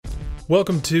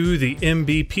Welcome to the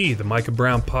MBP, the Micah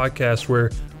Brown podcast,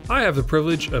 where I have the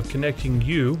privilege of connecting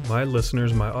you, my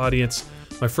listeners, my audience,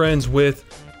 my friends, with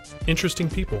interesting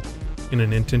people in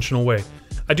an intentional way.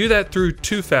 I do that through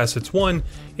two facets. One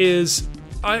is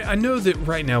I know that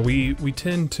right now we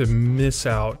tend to miss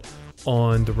out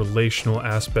on the relational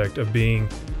aspect of being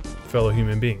fellow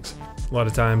human beings. A lot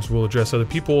of times we'll address other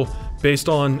people based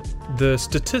on the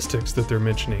statistics that they're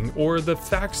mentioning or the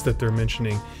facts that they're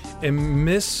mentioning and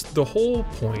miss the whole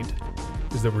point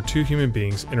is that we're two human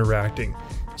beings interacting.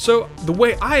 So the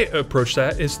way I approach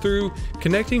that is through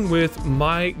connecting with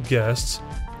my guests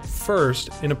first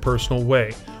in a personal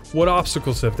way. What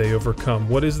obstacles have they overcome?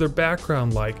 What is their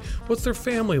background like? What's their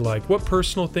family like? What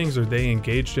personal things are they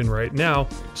engaged in right now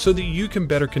so that you can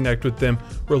better connect with them,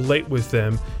 relate with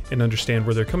them, and understand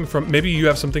where they're coming from? Maybe you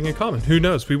have something in common. Who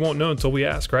knows? We won't know until we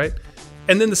ask, right?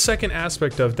 And then the second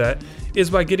aspect of that is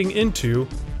by getting into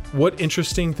what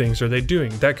interesting things are they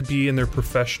doing? That could be in their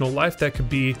professional life. That could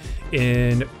be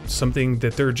in something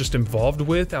that they're just involved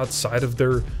with outside of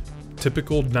their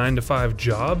typical 9-to-5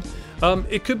 job.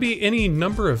 It could be any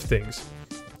number of things.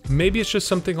 Maybe it's just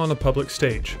something on the public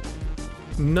stage.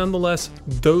 Nonetheless,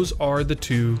 those are the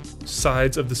two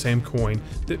sides of the same coin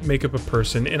that make up a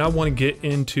person, and I want to get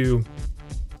into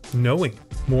knowing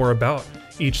more about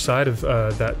each side of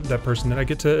that person that I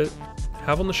get to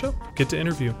have on the show, get to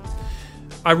interview.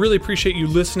 I really appreciate you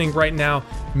listening right now.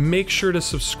 Make sure to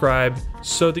subscribe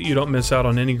so that you don't miss out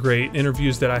on any great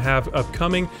interviews that I have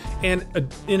upcoming. And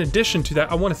in addition to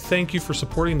that, I want to thank you for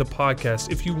supporting the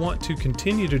podcast. If you want to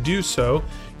continue to do so,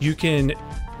 you can.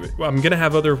 I'm going to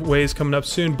have other ways coming up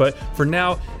soon, but for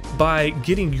now, by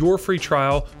getting your free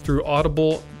trial through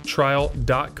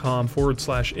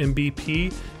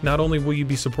audibletrial.com/MBP, not only will you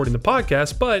be supporting the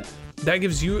podcast, but that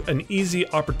gives you an easy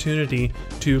opportunity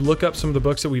to look up some of the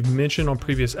books that we've mentioned on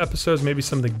previous episodes, maybe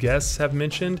some of the guests have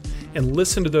mentioned, and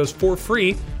listen to those for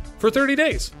free for 30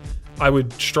 days. I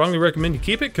would strongly recommend you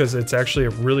keep it because it's actually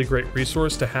a really great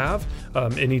resource to have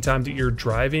anytime that you're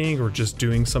driving or just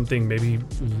doing something, maybe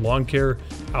lawn care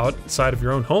outside of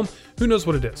your own home. Who knows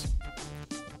what it is?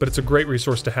 But it's a great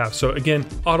resource to have. So again,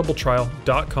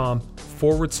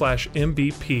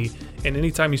 audibletrial.com/MBP. And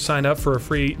anytime you sign up for a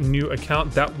free new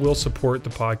account, that will support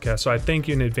the podcast. So I thank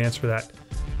you in advance for that.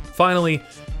 Finally,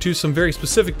 to some very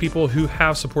specific people who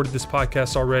have supported this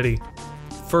podcast already.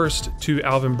 First, to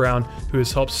Alvin Brown, who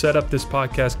has helped set up this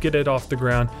podcast, get it off the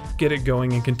ground, get it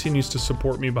going, and continues to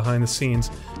support me behind the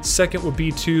scenes. Second would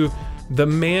be to the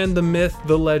man, the myth,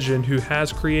 the legend who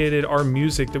has created our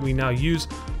music that we now use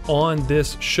on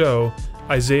this show,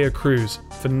 Isaiah Cruz.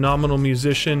 Phenomenal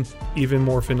musician, even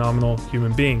more phenomenal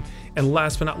human being. And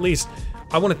last but not least,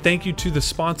 I want to thank you to the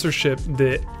sponsorship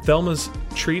that Thelma's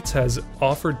Treats has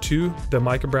offered to the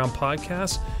Micah Brown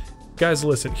podcast. Guys,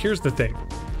 listen, here's the thing.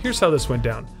 Here's how this went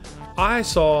down. I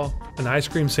saw an ice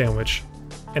cream sandwich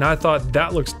and I thought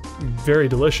that looks very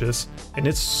delicious, and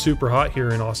it's super hot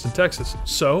here in Austin, Texas.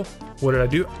 So what did I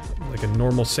do? Like a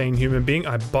normal, sane human being,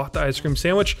 I bought the ice cream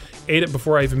sandwich, ate it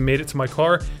before I even made it to my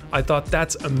car. I thought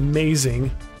that's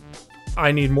amazing.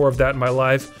 I need more of that in my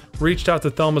life. Reached out to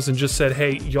Thelma's and just said,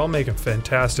 hey, y'all make a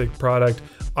fantastic product.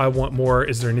 I want more.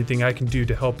 Is there anything I can do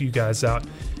to help you guys out?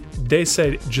 They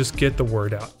said, just get the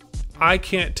word out. I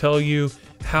can't tell you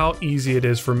how easy it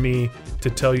is for me to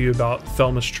tell you about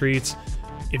Thelma's Treats.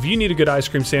 If you need a good ice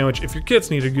cream sandwich, if your kids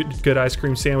need a good ice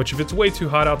cream sandwich, if it's way too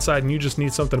hot outside and you just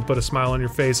need something to put a smile on your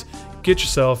face, get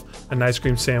yourself an ice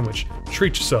cream sandwich.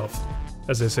 Treat yourself,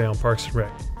 as they say on Parks and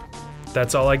Rec.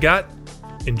 That's all I got.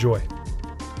 Enjoy.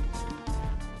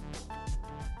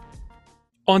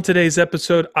 On today's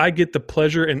episode, I get the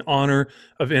pleasure and honor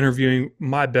of interviewing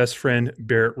my best friend,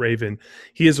 Barrett Raven.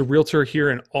 He is a realtor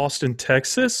here in Austin,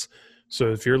 Texas.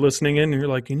 So if you're listening in and you're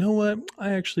like, you know what,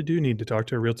 I actually do need to talk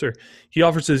to a realtor. He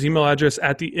offers his email address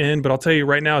at the end, but I'll tell you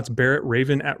right now, it's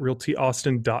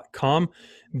barrettraven@realtyaustin.com.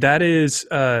 That is,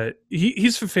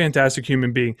 he's a fantastic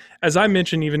human being. As I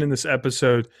mentioned, even in this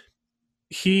episode,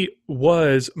 he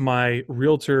was my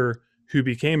realtor who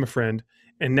became a friend,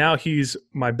 and now he's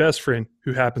my best friend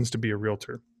who happens to be a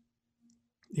realtor.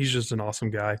 He's just an awesome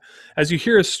guy. As you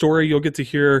hear his story, you'll get to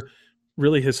hear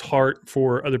really his heart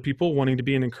for other people, wanting to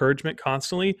be an encouragement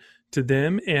constantly to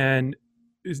them and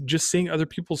just seeing other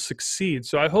people succeed.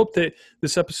 So I hope that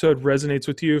this episode resonates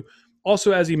with you.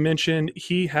 Also, as he mentioned,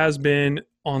 he has been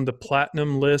on the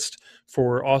platinum list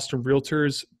for Austin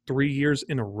Realtors 3 years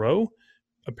in a row,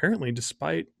 apparently,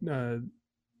 despite the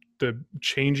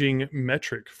changing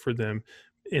metric for them.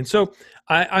 And so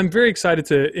I'm very excited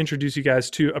to introduce you guys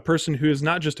to a person who is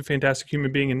not just a fantastic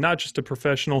human being and not just a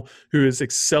professional who is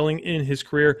excelling in his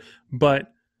career,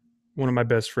 but one of my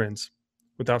best friends.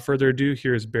 without further ado,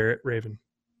 here is Barrett Raven.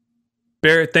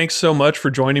 Barrett, thanks so much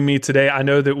for joining me today. I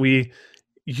know that we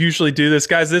usually do this,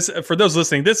 guys. This, for those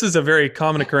listening, this is a very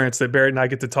common occurrence that Barrett and I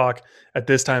get to talk at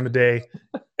this time of day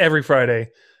every Friday,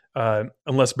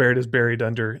 unless Barrett is buried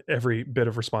under every bit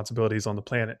of responsibilities on the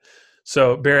planet.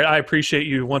 So, Barrett, I appreciate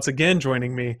you once again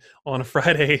joining me on a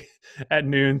Friday at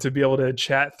noon to be able to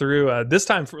chat through this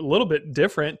time for a little bit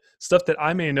different stuff that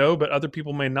I may know, but other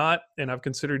people may not. And I've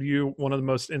considered you one of the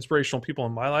most inspirational people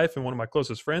in my life and one of my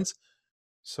closest friends.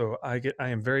 So I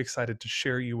am very excited to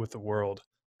share you with the world.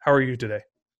 How are you today?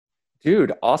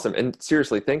 Dude, awesome. And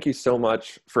seriously, thank you so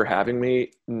much for having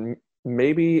me.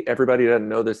 Maybe everybody doesn't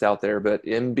know this out there, but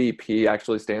MBP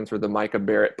actually stands for the Micah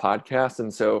Barrett Podcast.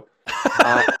 And so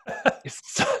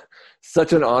it's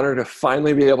such an honor to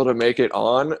finally be able to make it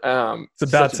on. It's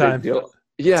about time. Yeah,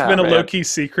 it's been a man. low-key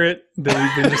secret that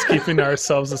we've been just keeping to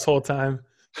ourselves this whole time.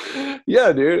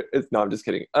 Yeah, dude. No, I'm just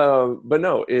kidding. But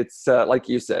no, it's like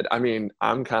you said, I mean,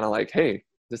 I'm kind of like, hey,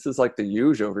 this is like the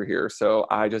huge over here. So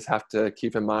I just have to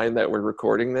keep in mind that we're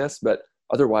recording this, but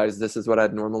otherwise this is what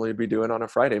I'd normally be doing on a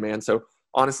Friday, man. So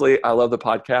honestly, I love the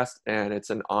podcast and it's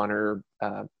an honor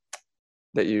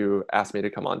that you asked me to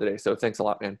come on today. So thanks a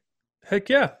lot, man. Heck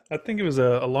yeah. I think it was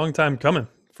a long time coming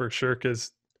for sure.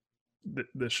 Cause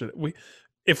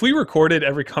if we recorded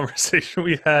every conversation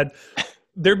we had,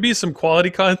 there'd be some quality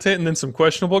content and then some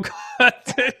questionable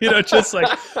content, just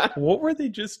like, what were they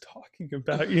just talking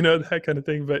about? That kind of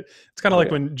thing. But it's kind of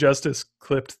like when Justice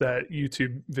clipped that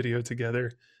YouTube video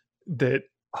together, that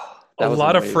a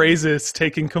lot of phrases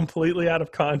taken completely out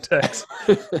of context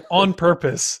on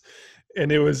purpose.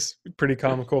 And it was pretty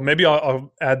comical. Maybe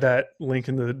I'll add that link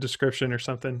in the description or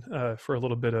something for a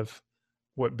little bit of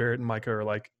what Barrett and Micah are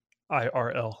like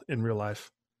IRL in real life.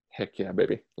 Heck yeah,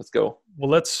 baby. Let's go.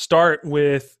 Well, let's start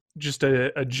with just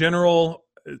a general,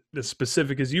 as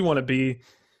specific as you want to be,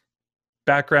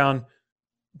 background,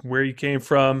 where you came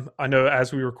from. I know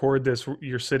as we record this,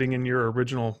 you're sitting in your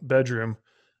original bedroom.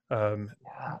 Yeah,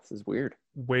 this is weird.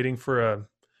 Waiting for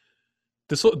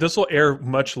this will air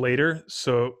much later.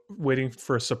 So waiting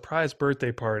for a surprise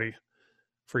birthday party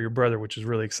for your brother, which is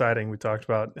really exciting. We talked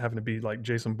about having to be like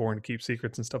Jason Bourne to keep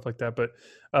secrets and stuff like that. But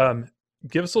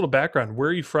give us a little background. Where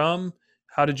are you from?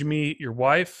 How did you meet your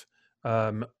wife?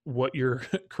 What your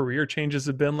career changes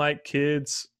have been like,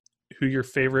 kids, who your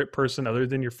favorite person other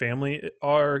than your family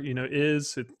are,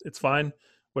 is. It's fine.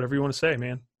 Whatever you want to say,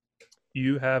 man.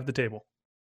 You have the table.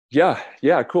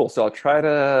 Yeah, cool. So I'll try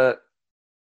to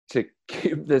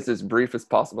keep this as brief as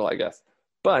possible, I guess.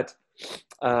 But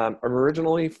I'm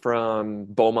originally from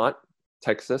Beaumont,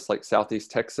 Texas, like Southeast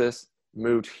Texas.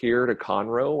 Moved here to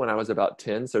Conroe when I was about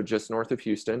 10, so just north of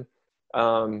Houston.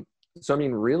 So I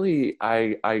mean, really,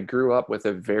 I grew up with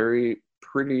a very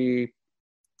pretty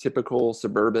typical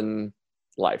suburban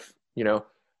life.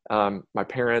 My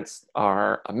parents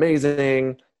are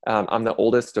amazing. I'm the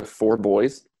oldest of 4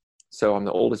 boys, so I'm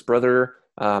the oldest brother.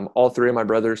 All 3 of my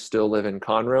brothers still live in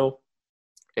Conroe,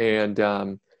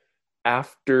 and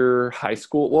after high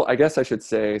school, well, I guess I should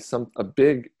say a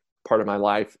big part of my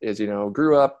life is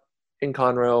grew up in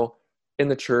Conroe, in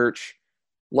the church,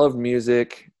 loved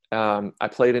music. I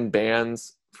played in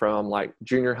bands from like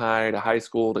junior high to high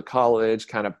school to college,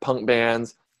 kind of punk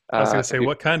bands. I was going to say,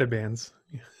 what kind of bands?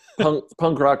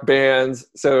 punk rock bands.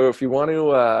 So if you want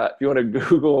to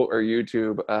Google or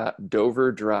YouTube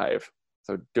Dover Drive,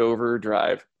 so Dover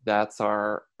Drive, that's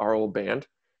our old band,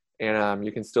 and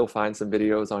you can still find some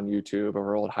videos on YouTube of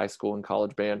our old high school and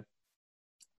college band.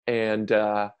 And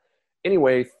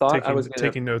anyway, I was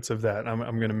taking notes of that. I'm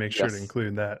going to make sure to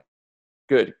include that.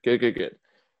 Good.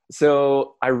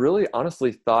 So I really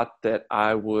honestly thought that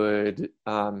I would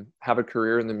have a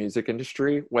career in the music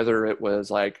industry, whether it was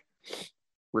like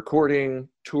recording,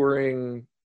 touring,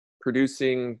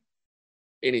 producing,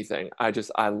 anything.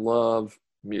 I love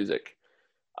music.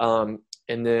 And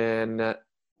then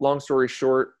long story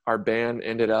short, our band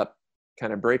ended up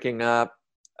kind of breaking up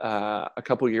a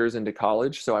couple years into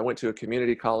college. So I went to a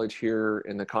community college here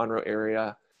in the Conroe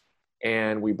area,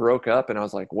 and we broke up, and I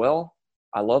was like, well,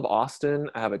 I love Austin.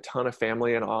 I have a ton of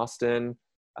family in Austin.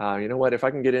 You know what? If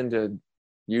I can get into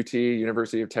UT,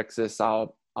 University of Texas,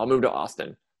 I'll move to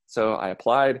Austin. So I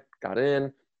applied, got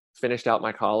in, finished out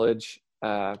college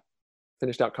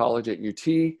at UT,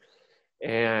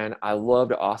 and I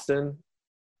loved Austin.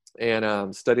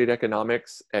 And studied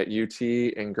economics at UT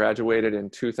and graduated in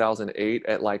 2008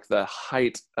 at like the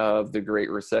height of the Great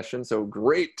Recession. So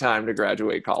great time to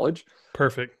graduate college.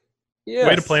 Perfect. Yes.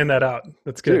 Way to plan that out.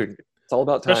 That's good. Dude, it's all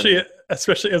about time.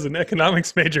 Especially as an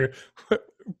economics major.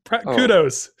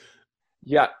 Kudos.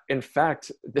 Yeah. In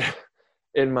fact,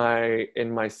 in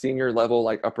my senior level,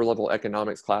 like upper level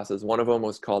economics classes, one of them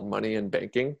was called Money and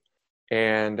Banking.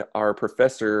 And our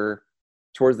professor,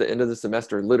 towards the end of the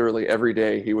semester, literally every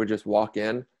day, he would just walk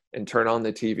in and turn on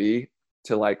the TV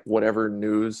to like whatever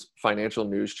financial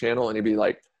news channel. And he'd be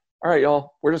like, all right,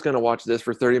 y'all, we're just going to watch this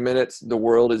for 30 minutes. The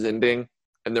world is ending.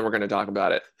 And then we're going to talk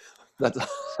about it. That's,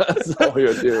 that's all he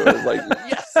would do. It was like,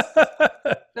 yes,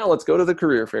 now let's go to the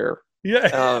career fair.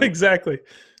 Yeah, exactly.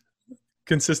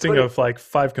 Consisting of like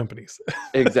 5 companies.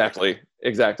 Exactly.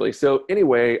 So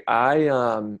anyway,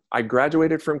 I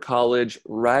graduated from college.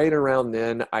 Right around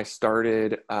then, I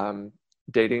started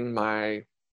dating my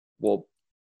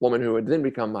woman who would then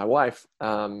become my wife,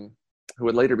 who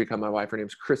would later become my wife. Her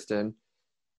name's Kristen.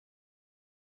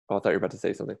 Oh, I thought you were about to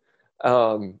say something.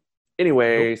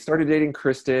 Anyway, Nope. started dating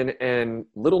Kristen, and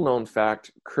little known fact,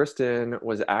 Kristen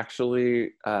was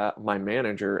actually my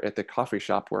manager at the coffee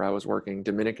shop where I was working,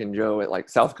 Dominican Joe, at like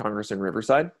South Congress and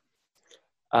Riverside.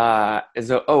 And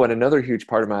so, and another huge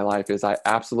part of my life is I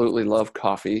absolutely love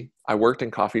coffee. I worked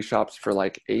in coffee shops for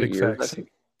like 8 Big years, facts. I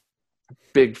think.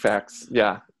 Big facts.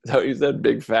 Yeah. Is that what you said?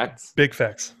 Big facts. Big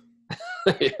facts.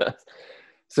 Yes.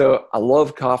 So I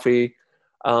love coffee.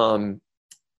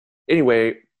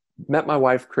 Anyway, met my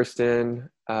wife, Kristen,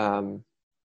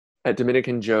 at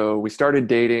Dominican Joe. We started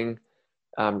dating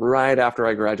right after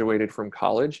I graduated from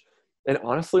college. And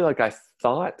honestly, like I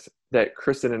thought that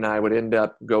Kristen and I would end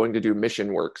up going to do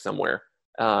mission work somewhere,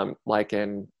 like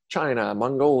in China,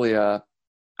 Mongolia.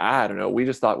 I don't know. We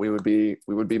just thought we would be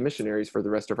missionaries for the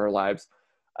rest of our lives.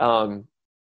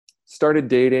 Started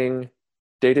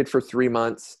dated for 3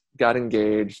 months, got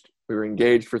engaged. We were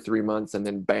engaged for 3 months, and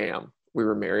then bam, we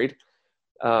were married.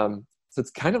 So it's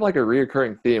kind of like a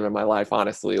reoccurring theme in my life,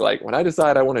 honestly. Like when I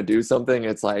decide I want to do something,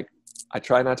 it's like I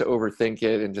try not to overthink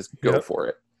it and just go for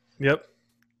it. Yep.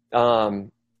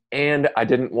 And I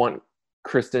didn't want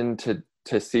Kristen to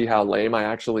see how lame I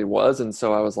actually was, and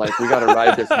so I was like, we got to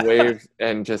ride this wave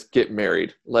and just get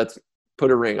married. Let's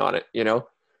put a ring on it, you know?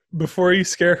 Before you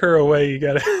scare her away, you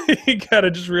gotta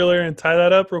just reel her and tie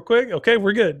that up real quick. Okay,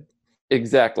 we're good.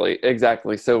 Exactly.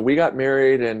 So we got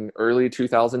married in early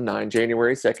 2009,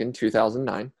 January 2nd,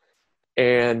 2009.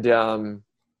 And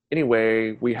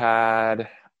anyway, we had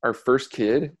our first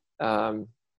kid in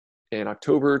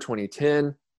October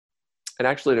 2010. And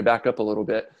actually, to back up a little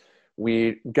bit,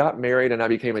 we got married and I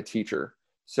became a teacher.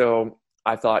 So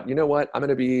I thought, you know what? I'm going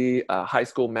to be a high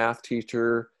school math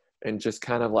teacher and just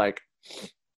kind of like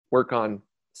work on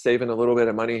saving a little bit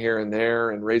of money here and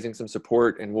there and raising some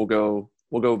support, and we'll go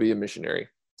be a missionary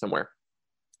somewhere.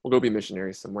 We'll go be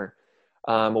missionaries somewhere.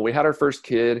 Well, we had our first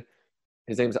kid.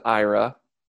 His name's Ira,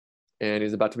 and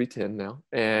he's about to be 10 now.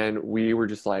 And we were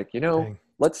just like, Dang.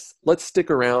 let's stick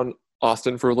around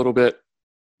Austin for a little bit.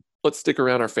 Let's stick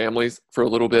around our families for a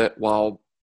little bit while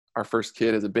our first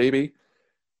kid is a baby.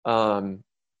 Then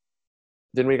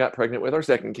we got pregnant with our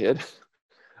second kid.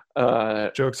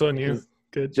 Joke's on you.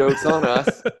 Good. Joke's on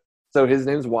us. So his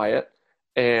name's Wyatt.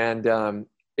 And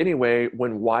anyway,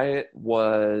 when Wyatt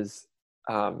was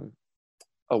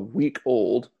a week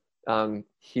old, this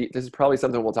is probably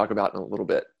something we'll talk about in a little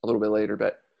bit later,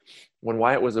 but when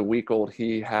Wyatt was a week old,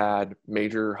 he had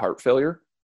major heart failure.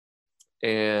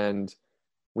 And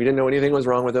we didn't know anything was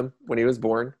wrong with him when he was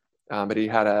born, but he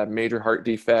had a major heart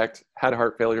defect, had a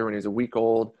heart failure when he was a week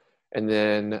old. And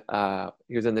then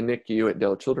he was in the NICU at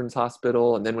Dell Children's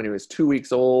Hospital. And then when he was 2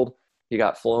 weeks old, he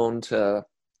got flown to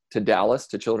Dallas,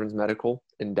 to Children's Medical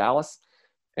in Dallas,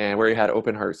 and where he had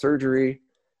open heart surgery.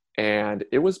 And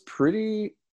it was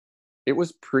pretty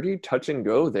touch and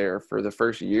go there for the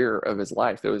first year of his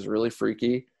life. It was really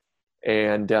freaky.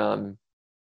 And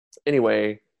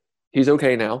anyway, he's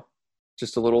okay now.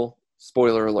 Just a little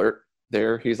spoiler alert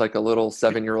there. He's like a little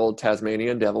 7-year-old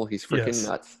Tasmanian devil. He's freaking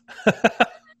nuts.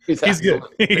 He's good.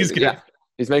 He's good. Yeah,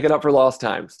 he's making up for lost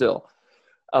time still.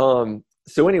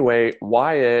 So anyway,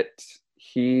 Wyatt,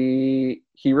 he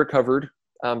recovered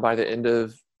by the end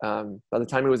of by the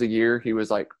time he was a year, he was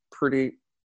like pretty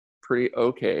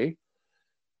okay.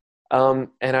 And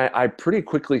I pretty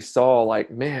quickly saw like,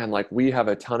 man, like we have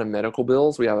a ton of medical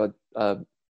bills. We have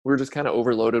we're just kind of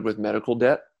overloaded with medical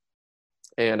debt.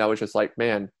 And I was just like,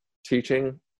 man,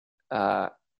 teaching, we're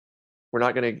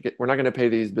not gonna pay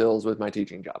these bills with my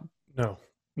teaching job. No,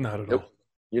 not at all.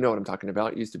 You know what I'm talking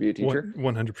about. Used to be a teacher.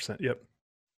 100%.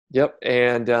 Yep.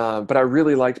 And but I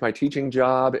really liked my teaching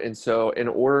job, and so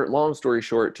long story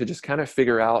short, to just kind of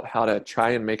figure out how to try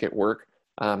and make it work,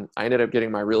 I ended up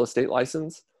getting my real estate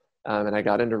license, and I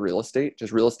got into real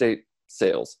estate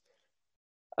sales,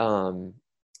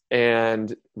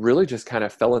 and really just kind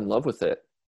of fell in love with it.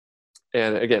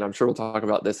 and again, I'm sure we'll talk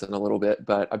about this in a little bit,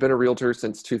 but I've been a realtor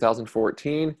since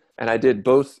 2014, and I did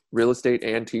both real estate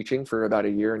and teaching for about a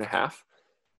year and a half,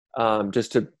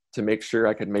 just to make sure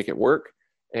I could make it work.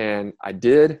 And I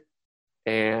did.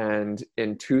 And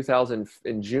in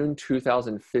June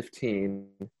 2015,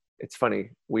 it's funny,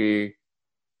 we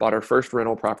bought our first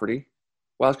rental property.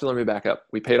 Well, actually, let me back up.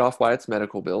 We paid off Wyatt's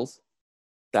medical bills.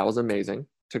 That was amazing.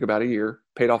 Took about a year.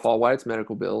 Paid off all Wyatt's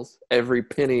medical bills. Every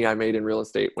penny I made in real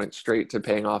estate went straight to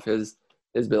paying off his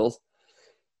bills.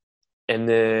 And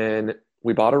then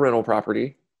we bought a rental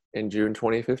property in June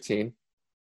 2015.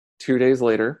 2 days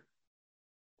later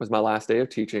was my last day of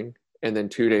teaching. And then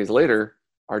 2 days later,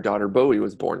 our daughter Bowie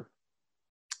was born.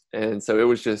 And so it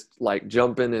was just like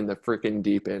jumping in the freaking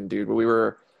deep end, dude. We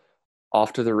were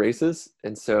off to the races.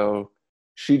 And so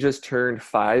she just turned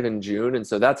 5 in June. And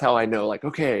so that's how I know, like,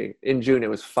 okay, in June, it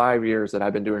was 5 years that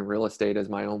I've been doing real estate as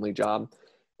my only job.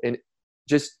 And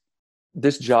just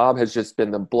this job has just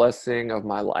been the blessing of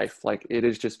my life. Like, it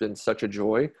has just been such a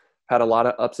joy. Had a lot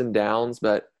of ups and downs,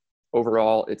 but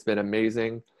overall, it's been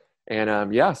amazing.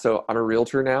 And yeah, so I'm a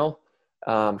realtor now.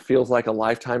 Feels like a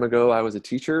lifetime ago I was a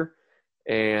teacher.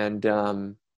 And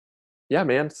yeah,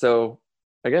 man. So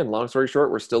again, long story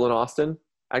short, we're still in Austin.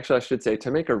 Actually, I should say,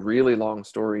 to make a really long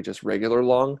story, just regular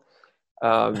long.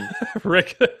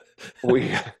 Regular.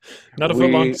 Not a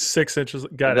foot long, 6 inches.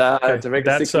 Got it. Okay. To make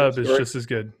that a sub story, is just as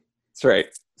good. That's right.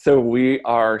 So we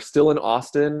are still in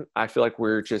Austin. I feel like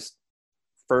we're just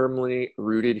firmly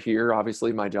rooted here.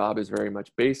 Obviously, my job is very much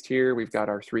based here. We've got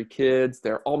our 3 kids.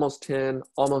 They're almost 10,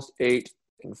 almost 8,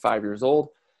 and 5 years old.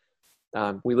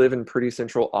 We live in pretty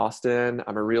central Austin.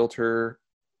 I'm a realtor.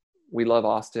 We love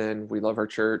Austin. We love our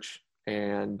church.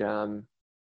 And now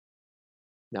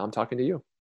I'm talking to you.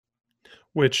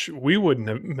 Which we wouldn't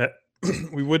have met.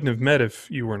 We wouldn't have met if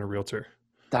you weren't a realtor.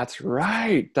 That's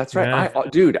right. That's right. Yeah.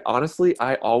 Dude, honestly,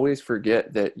 I always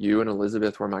forget that you and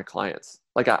Elizabeth were my clients.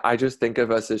 Like, I just think of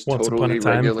us as Once totally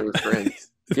regular friends.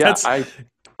 That's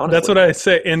what I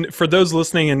say. And for those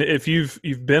listening, and if you've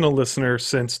been a listener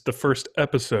since the first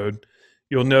episode,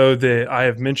 you'll know that I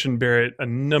have mentioned Barrett a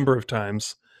number of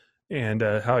times and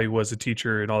how he was a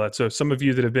teacher and all that. So some of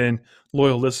you that have been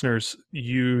loyal listeners,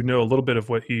 you know a little bit of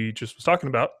what he just was talking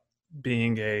about,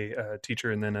 being a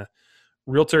teacher and then a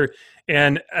realtor.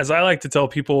 And as I like to tell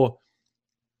people,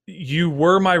 you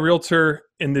were my realtor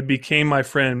and then became my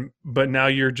friend, but now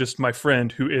you're just my friend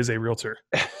who is a realtor.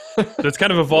 So it's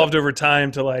kind of evolved over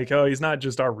time to like, oh, he's not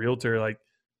just our realtor. Like,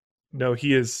 no,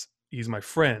 he's my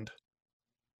friend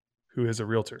who is a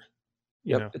realtor.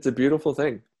 Yep. You know? It's a beautiful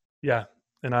thing. Yeah.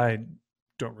 And I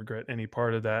don't regret any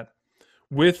part of that.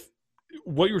 With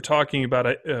what you were talking about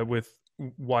with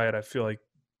Wyatt, I feel like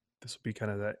this will be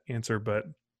kind of that answer, but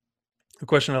the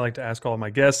question I like to ask all of my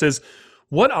guests is,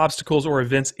 what obstacles or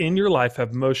events in your life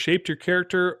have most shaped your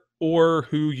character or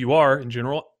who you are in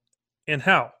general, and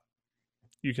how?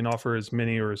 You can offer as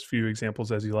many or as few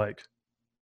examples as you like.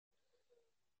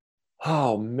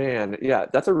 Oh, man. Yeah,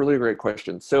 that's a really great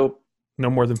question. So no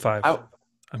more than 5.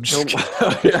 I'm just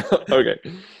kidding. Yeah, okay.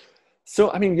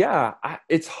 So, I mean, yeah,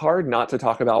 it's hard not to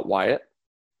talk about Wyatt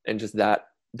and just that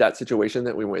situation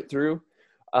that we went through.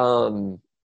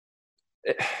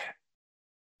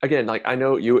 Again, like, I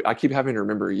know I keep having to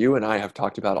remember you and I have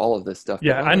talked about all of this stuff.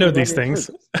 Yeah, I know these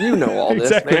things. You know all this,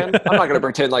 exactly. Man. I'm not going to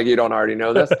pretend like you don't already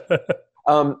know this.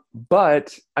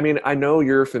 But I mean, I know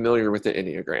you're familiar with the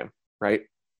Enneagram, right?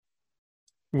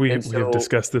 We have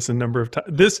discussed this a number of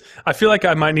times. I feel like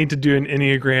I might need to do an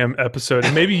Enneagram episode,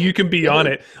 and maybe you can be on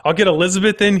it. I'll get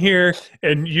Elizabeth in here,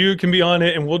 and you can be on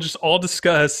it, and we'll just all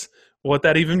discuss what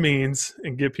that even means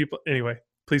and get people. Anyway,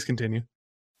 please continue.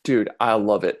 Dude, I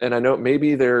love it. And I know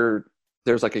maybe there's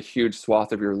like a huge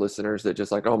swath of your listeners that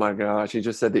just like, oh my gosh, he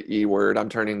just said the E word. I'm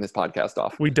turning this podcast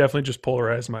off. We definitely just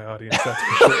polarized my audience. That's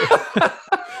for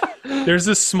sure. There's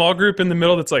this small group in the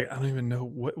middle that's like, I don't even know.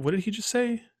 What did he just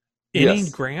say?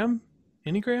 Enneagram?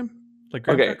 Enneagram? Like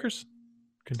graham crackers?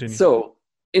 Continue. So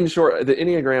in short, the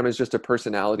Enneagram is just a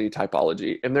personality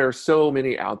typology. And there are so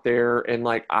many out there. And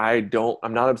like, I'm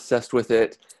not obsessed with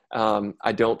it.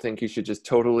 I don't think you should just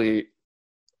totally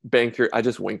I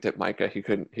just winked at Micah. He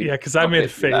couldn't. Yeah, because I made a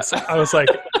face. I was like,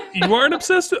 you aren't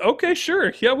obsessed with? Okay,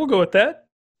 sure. Yeah, we'll go with that.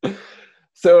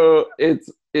 So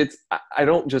I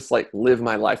don't just like live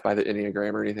my life by the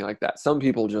Enneagram or anything like that. Some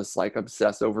people just like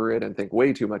obsess over it and think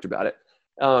way too much about it.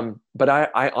 But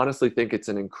I honestly think it's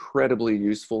an incredibly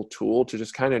useful tool to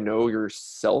just kind of know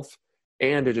yourself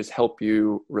and to just help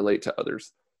you relate to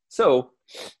others. So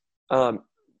I'm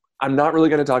not really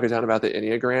going to talk a ton about the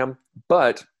Enneagram,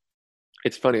 but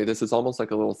it's funny. This is almost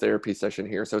like a little therapy session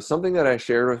here. So something that I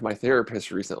shared with my therapist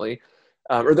recently,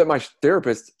 or that my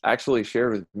therapist actually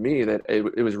shared with me, that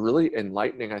it was really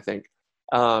enlightening, I think.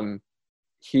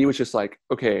 He was just like,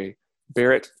 okay,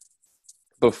 Barrett,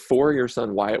 before your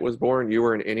son Wyatt was born, you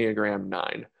were an Enneagram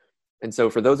 9. And so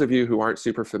for those of you who aren't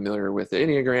super familiar with the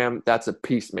Enneagram, that's a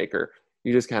peacemaker.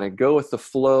 You just kind of go with the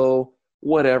flow,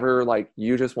 whatever, like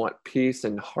you just want peace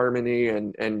and harmony,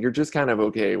 and you're just kind of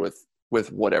okay with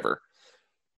whatever.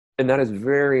 And that is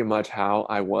very much how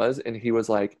I was. And he was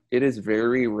like, it is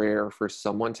very rare for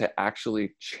someone to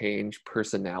actually change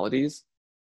personalities,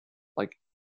 like,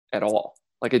 at all.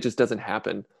 Like, it just doesn't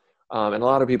happen. And a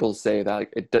lot of people say that,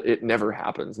 like, it never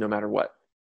happens no matter what.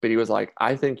 But he was like,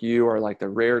 I think you are like the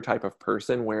rare type of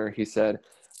person where he said,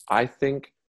 I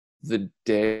think the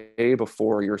day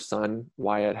before your son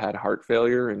Wyatt had heart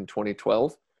failure in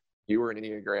 2012, you were an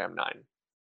Enneagram 9.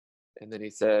 And then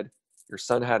he said, your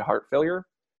son had heart failure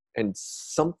and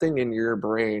something in your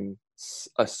brain,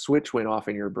 a switch went off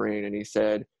in your brain. And he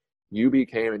said, you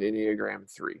became an Enneagram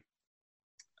 3,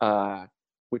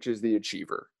 which is the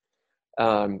achiever.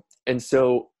 And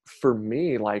so for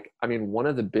me, like, I mean, one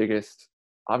of the biggest,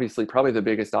 obviously probably the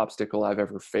biggest obstacle I've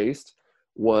ever faced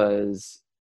was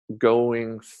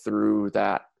going through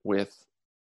that with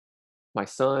my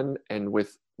son and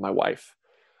with my wife.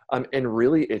 And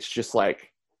really it's just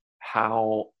like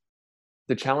how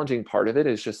the challenging part of it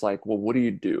is just like, well, what do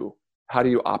you do? How do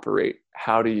you operate?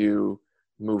 How do you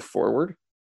move forward?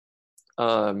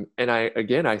 And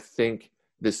I think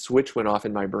this switch went off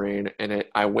in my brain, and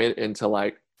I went into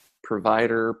like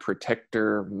provider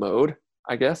protector mode,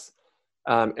 I guess.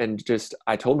 And just,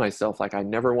 I told myself, like, I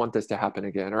never want this to happen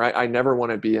again, or I never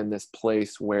want to be in this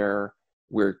place where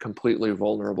we're completely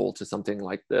vulnerable to something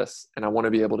like this. And I want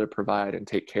to be able to provide and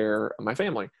take care of my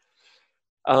family.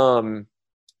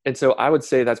 And so I would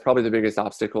say that's probably the biggest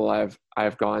obstacle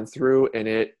I've gone through. And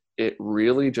it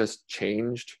really just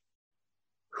changed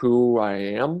who I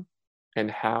am and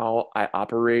how I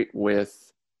operate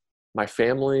with my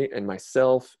family and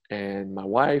myself and my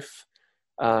wife.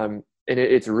 And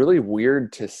it's really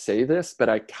weird to say this, but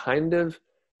I kind of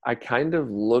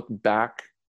look back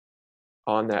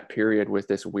on that period with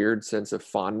this weird sense of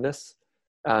fondness,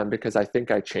 because I think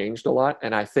I changed a lot.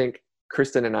 And I think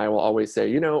Kristen and I will always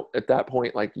say, at that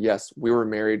point, like, yes, we were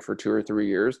married for 2 or 3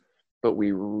 years, but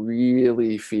we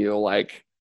really feel like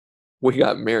we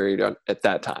got married at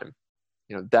that time,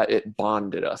 that it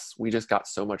bonded us. We just got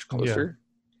so much closer.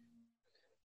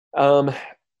 Yeah.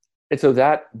 And so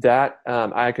that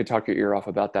I could talk your ear off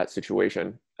about that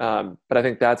situation. But I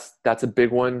think that's a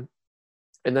big one.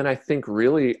 And then I think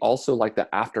really also like the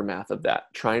aftermath of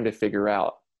that, trying to figure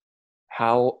out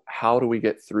how do we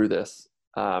get through this?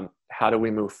 How do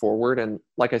we move forward? And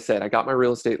like I said, I got my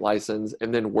real estate license,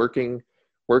 and then working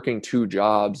 2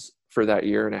 jobs for that 1.5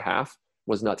 years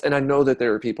was nuts. And I know that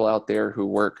there are people out there who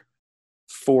work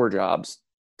 4 jobs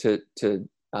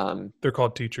they're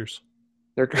called teachers.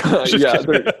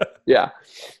 Yeah.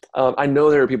 I know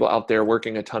there are people out there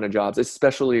working a ton of jobs,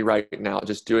 especially right now,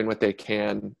 just doing what they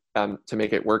can to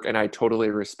make it work. And I totally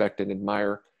respect and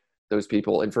admire those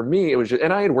people. And for me, it was just,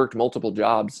 and I had worked multiple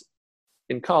jobs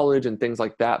in college and things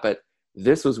like that, but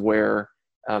this was where,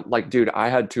 like, dude, I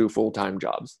had 2 full-time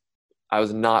jobs. I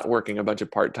was not working a bunch of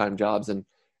part-time jobs. And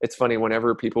it's funny,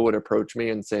 whenever people would approach me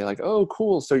and say like, oh,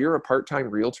 cool, so you're a part-time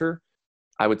realtor,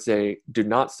 I would say, do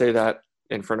not say that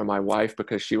in front of my wife,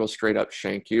 because she will straight up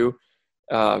shank you.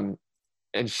 And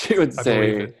she would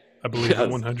say, I believe it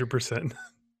 100%.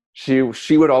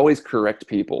 She would always correct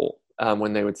people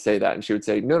when they would say that. And she would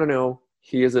say, no,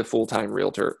 he is a full-time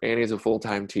realtor and he's a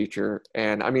full-time teacher.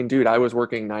 And I mean, dude, I was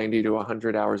working 90 to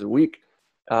 100 hours a week,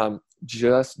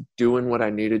 just doing what I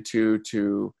needed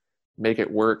to make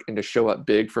it work and to show up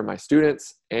big for my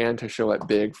students and to show up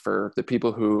big for the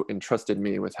people who entrusted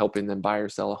me with helping them buy or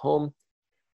sell a home.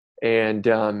 And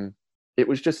it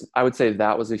was just, I would say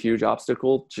that was a huge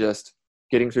obstacle, just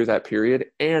getting through that period.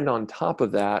 And on top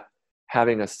of that,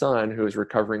 having a son who was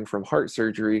recovering from heart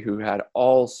surgery, who had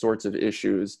all sorts of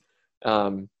issues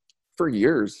for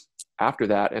years after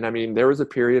that. And I mean, there was a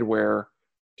period where,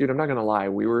 dude, I'm not going to lie,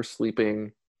 we were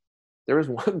sleeping. There was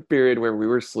one period where we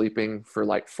were sleeping for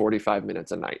like 45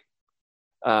 minutes a night,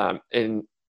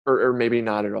 or maybe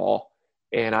not at all.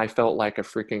 And I felt like a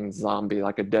freaking zombie,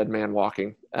 like a dead man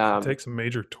walking. It takes a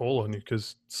major toll on you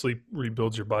because sleep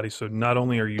rebuilds your body. So not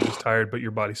only are you just tired, but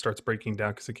your body starts breaking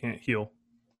down because it can't heal.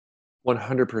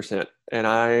 100%. And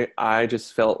I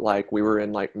just felt like we were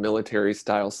in like military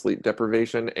style sleep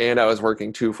deprivation, and I was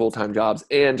working 2 full-time jobs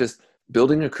and just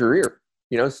building a career,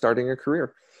 starting a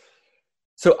career.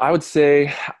 So I would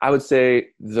say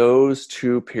those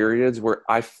 2 periods where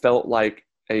I felt like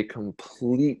a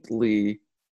completely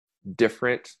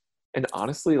different and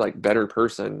honestly like better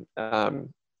person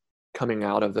coming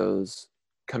out of those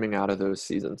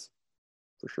seasons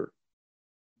for sure.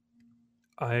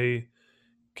 I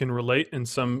can relate in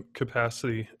some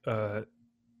capacity,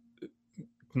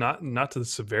 not to the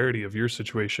severity of your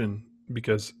situation,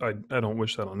 because I don't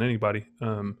wish that on anybody.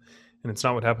 And it's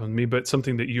not what happened with me, but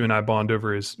something that you and I bond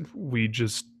over is we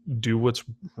just do what's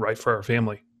right for our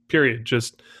family, period.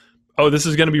 Just, oh, this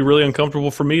is going to be really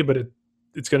uncomfortable for me, but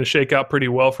it's going to shake out pretty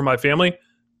well for my family.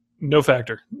 No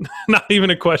factor, not even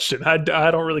a question. I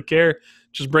don't really care.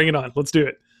 Just bring it on. Let's do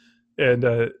it.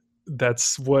 And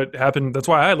that's what happened. That's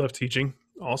why I love teaching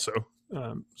also.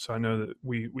 So I know that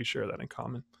we share that in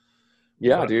common.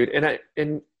 Yeah, dude.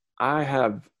 And I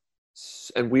have,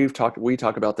 and we talk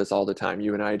about this all the time,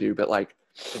 you and I do, but like,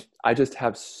 I just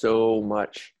have so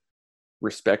much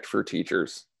respect for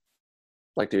teachers.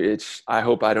 Like, dude, I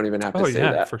hope I don't even have to say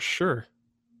that. For sure.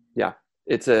 Yeah.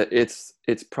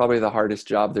 It's probably the hardest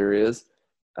job there is.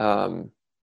 And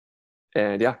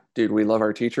yeah, dude, we love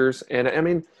our teachers. And I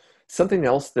mean, something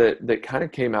else that kind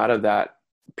of came out of that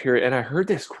period, and I heard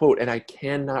this quote, and I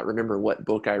cannot remember what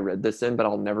book I read this in, but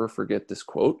I'll never forget this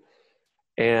quote.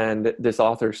 And this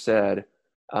author said,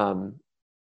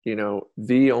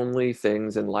 the only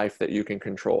things in life that you can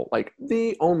control, like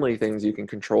the only things you can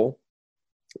control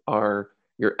are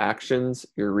your actions,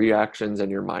 your reactions,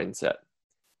 and your mindset.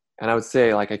 And I would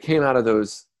say, like, I came out of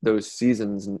those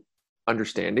seasons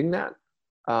understanding that.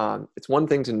 It's one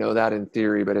thing to know that in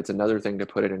theory, but it's another thing to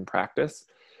put it in practice.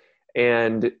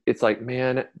 And it's like,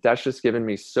 man, that's just given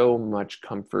me so much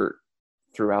comfort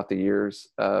throughout the years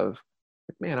of,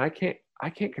 man, I can't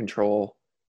control.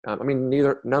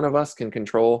 None of us can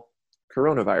control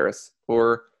coronavirus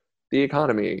or the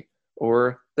economy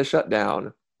or the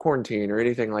shutdown, quarantine, or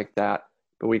anything like that.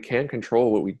 But we can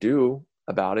control what we do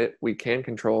about it. We can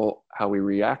control how we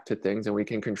react to things, and we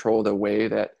can control the way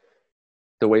that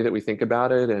we think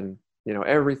about it. And,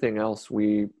 everything else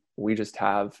we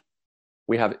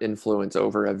have influence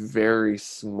over a very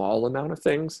small amount of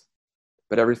things,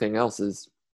 but everything else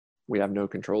we have no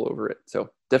control over it. So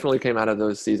definitely came out of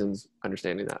those seasons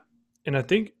understanding that. And I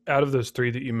think out of those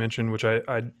three that you mentioned, which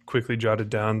I quickly jotted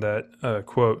down that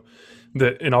quote,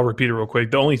 and I'll repeat it real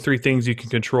quick. The only three things you can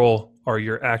control are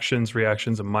your actions,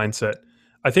 reactions, and mindset.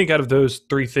 I think out of those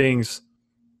three things,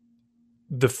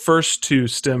 the first two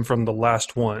stem from the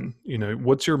last one.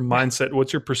 What's your mindset?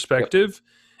 What's your perspective?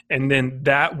 Yep. And then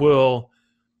that will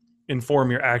inform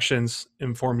your actions,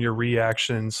 inform your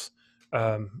reactions.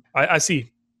 I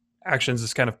see actions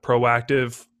as kind of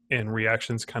proactive and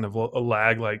reactions kind of a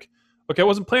lag. Like, okay, I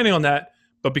wasn't planning on that,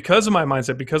 but because of my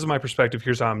mindset, because of my perspective,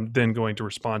 here's how I'm then going to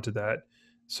respond to that.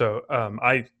 So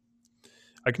I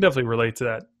can definitely relate to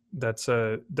that.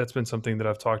 That's been something that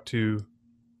I've talked to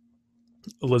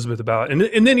Elizabeth about.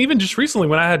 And then even just recently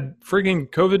when I had frigging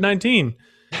COVID-19,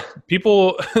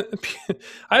 people,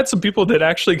 I had some people that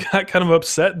actually got kind of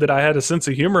upset that I had a sense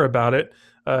of humor about it.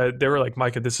 They were like,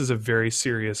 Micah, this is a very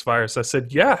serious virus. I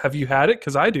said, yeah, have you had it?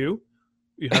 Because I do,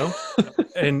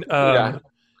 and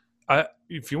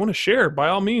if you want to share, by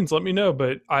all means, let me know.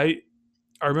 But I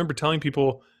remember telling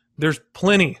people there's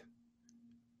plenty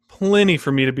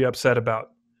for me to be upset about.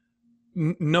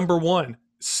 Number one,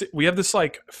 we have this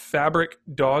like fabric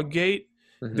dog gate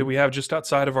that we have just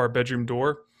outside of our bedroom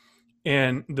door.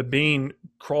 And the bean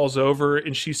crawls over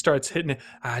and she starts hitting it.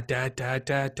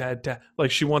 Da. Like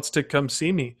she wants to come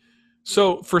see me.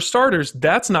 So for starters,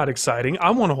 that's not exciting. I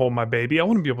want to hold my baby. I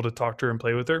want to be able to talk to her and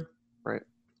play with her. Right.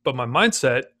 But my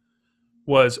mindset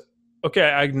was, okay,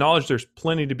 I acknowledge there's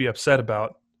plenty to be upset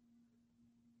about.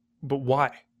 But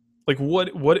why? Like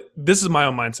what, this is my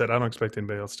own mindset. I don't expect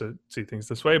anybody else to see things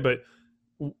this way, but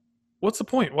what's the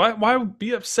point? Why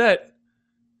be upset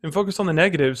and focus on the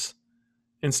negatives?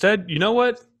 Instead, you know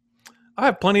what? I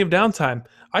have plenty of downtime.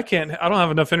 I don't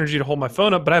have enough energy to hold my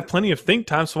phone up, but I have plenty of think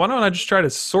time. So why don't I just try to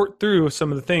sort through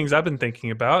some of the things I've been thinking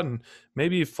about and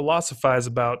maybe philosophize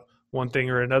about one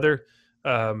thing or another,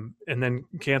 and then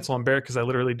cancel on Barrett because I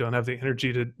literally don't have the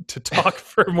energy to talk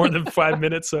for more than 5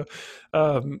 minutes. So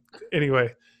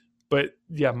anyway, but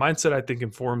yeah, mindset I think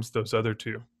informs those other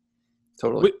two.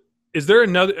 Totally. Is there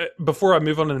another, before I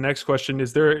move on to the next question,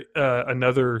 is there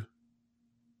another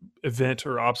event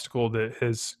or obstacle that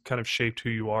has kind of shaped who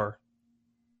you are?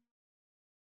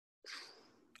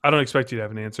 I don't expect you to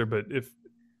have an answer, but if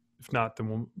not, then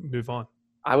we'll move on.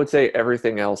 I would say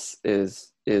everything else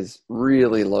is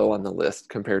really low on the list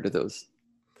compared to those.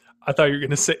 I thought you were going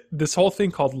to say this whole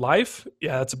thing called life.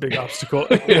 Yeah, that's a big obstacle.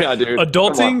 Yeah, dude.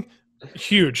 Adulting,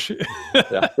 huge.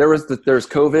 Yeah. There's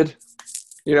COVID,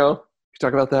 you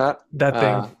talk about that. That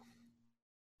thing.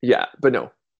 Yeah, but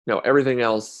no, no, everything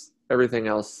else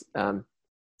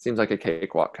seems like a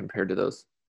cakewalk compared to those.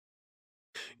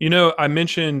 I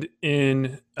mentioned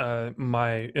in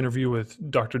my interview with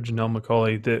Dr. Janelle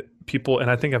McCauley that people,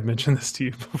 and I think I've mentioned this to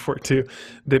you before too,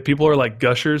 that people are like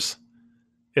gushers,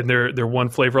 and they're one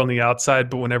flavor on the outside,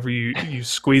 but whenever you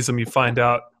squeeze them, you find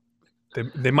out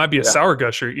they might be a Yeah. sour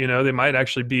gusher. They might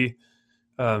actually be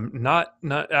not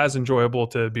as enjoyable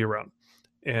to be around.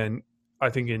 And I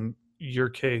think in your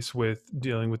case with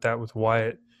dealing with that with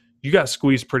Wyatt, you got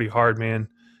squeezed pretty hard, man.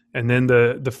 And then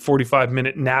the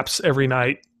 45-minute naps every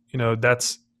night,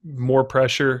 that's more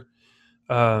pressure.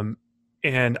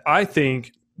 And I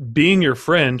think being your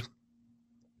friend,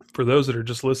 for those that are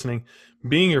just listening,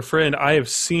 being your friend, I have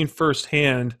seen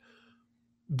firsthand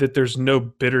that there's no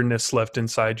bitterness left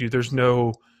inside you. There's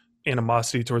no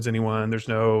animosity towards anyone. There's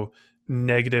no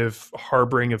negative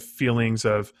harboring of feelings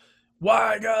of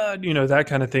why God, that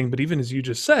kind of thing. But even as you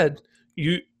just said,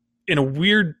 you, in a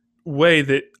weird way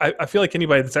that I feel like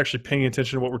anybody that's actually paying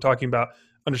attention to what we're talking about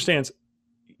understands,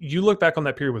 you look back on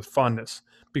that period with fondness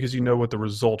because you know what the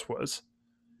result was.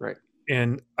 Right.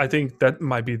 And I think that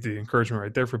might be the encouragement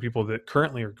right there for people that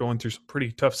currently are going through some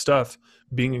pretty tough stuff,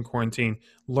 being in quarantine,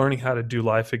 learning how to do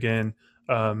life again,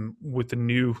 with the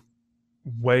new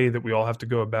way that we all have to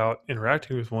go about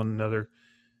interacting with one another.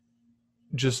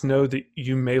 Just know that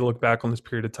you may look back on this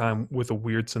period of time with a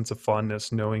weird sense of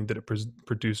fondness, knowing that it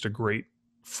produced a great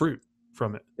fruit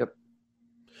from it. Yep.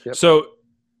 So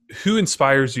who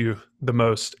inspires you the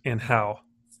most and how?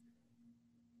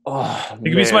 Oh, It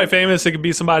could be somebody famous. It could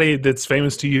be somebody that's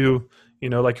famous to you,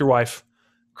 like your wife,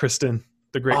 Kristen,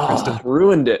 the great Kristen.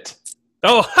 Ruined it.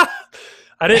 Oh,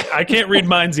 I can't read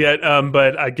minds yet,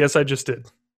 but I guess I just did.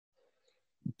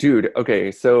 Dude,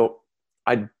 okay, so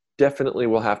I definitely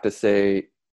will have to say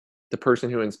the person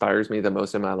who inspires me the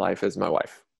most in my life is my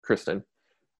wife, Kristen.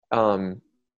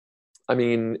 I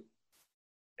mean,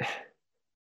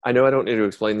 I know I don't need to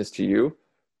explain this to you,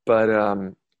 but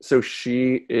so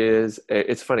she is,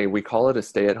 it's funny, we call it a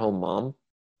stay-at-home mom.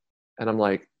 And I'm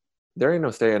like, there ain't no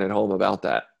staying at home about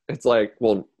that. It's like,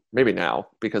 well, maybe now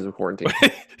because of quarantine.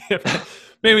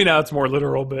 Maybe now it's more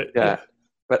literal, but yeah.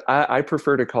 But I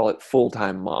prefer to call it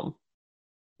full-time mom.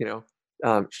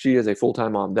 She is a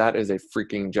full-time mom. That is a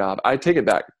freaking job. I take it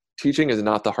back. Teaching is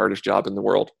not the hardest job in the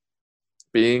world.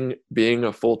 Being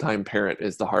a full-time parent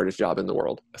is the hardest job in the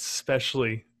world.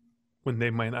 Especially when they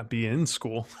might not be in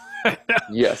school.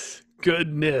 Yes.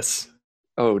 Goodness.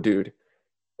 Oh, dude.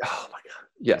 Oh my God.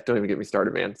 Yeah. Don't even get me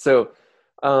started, man. So,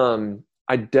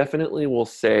 I definitely will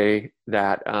say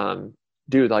that,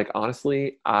 dude, like,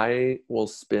 honestly, I will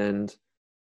spend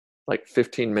like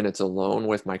 15 minutes alone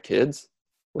with my kids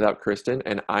without Kristen,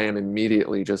 and I am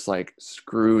immediately just like,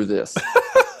 screw this.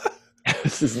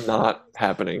 This is not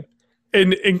happening.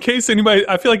 And in case anybody,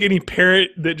 I feel like any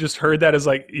parent that just heard that is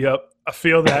like, yep, I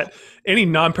feel that. Any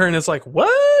non-parent is like,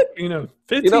 what? 15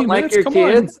 you don't minutes? Like your Come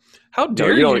kids? on. How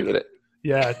dare you? You? Don't it.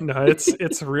 Yeah, no,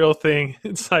 it's a real thing.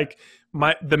 It's like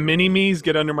the mini-me's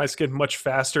get under my skin much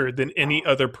faster than any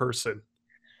other person.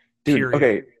 Dude, period.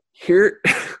 Okay, here,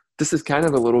 this is kind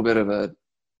of a little bit of a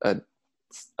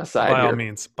aside.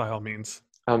 By all means.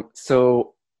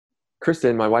 So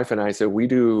Kristen, my wife, and I, so we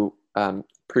do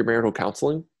premarital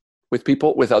counseling with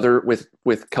people,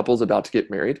 with couples about to get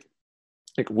married.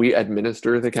 Like, we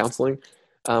administer the counseling.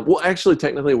 Well, actually,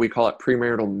 technically, we call it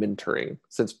premarital mentoring,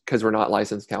 because we're not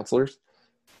licensed counselors.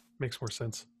 Makes more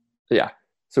sense. Yeah.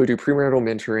 So we do premarital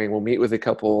mentoring. We'll meet with a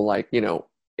couple, like,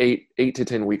 8 to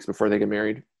 10 weeks before they get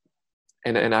married.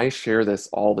 And I share this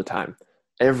all the time.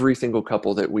 Every single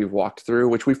couple that we've walked through,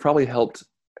 which we've probably helped,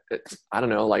 I don't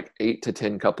know, like 8 to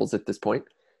 10 couples at this point.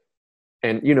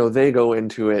 And, they go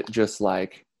into it just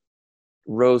like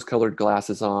rose-colored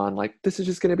glasses on, like, this is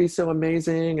just going to be so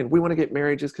amazing. And we want to get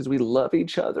married just because we love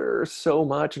each other so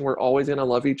much. And we're always going to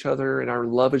love each other. And our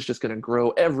love is just going to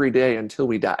grow every day until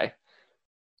we die.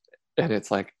 And it's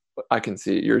like, I can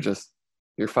see you're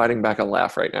fighting back a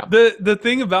laugh right now. The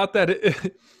thing about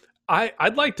that,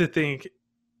 I'd like to think,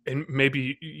 and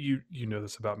maybe you know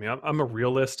this about me, I'm a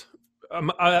realist.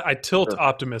 I tilt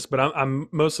optimist, but I'm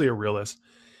mostly a realist.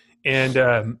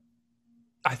 And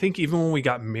I think even when we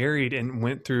got married and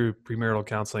went through premarital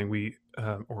counseling,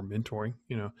 or mentoring,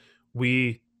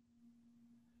 we,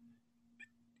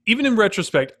 even in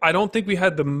retrospect, I don't think we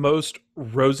had the most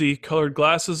rosy colored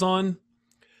glasses on.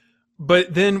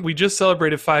 But then we just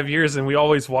celebrated 5 years, and we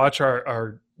always watch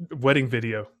our wedding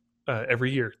video every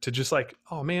year to just like,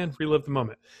 oh man, relive the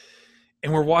moment.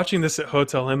 And we're watching this at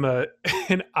Hotel Emma,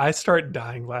 and I start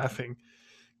dying laughing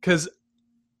because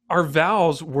our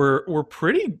vows were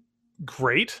pretty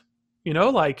great,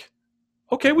 like,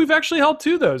 Okay, we've actually held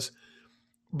to those.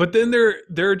 But then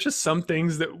there are just some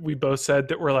things that we both said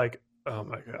that were like, oh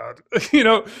my God,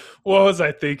 what was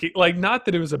I thinking? Like, not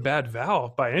that it was a bad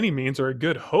vow by any means or a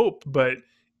good hope, but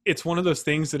it's one of those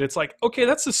things that it's like, okay,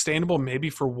 that's sustainable maybe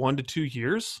for 1 to 2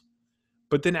 years.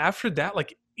 But then after that,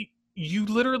 like you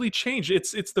literally change.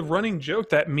 It's the running joke,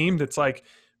 that meme that's like,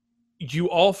 you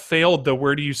all failed the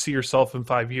where do you see yourself in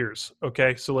 5 years?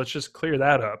 Okay, so let's just clear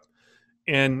that up.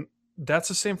 And that's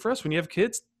the same for us. When you have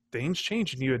kids, things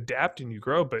change and you adapt and you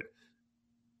grow. But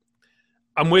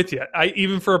I'm with you.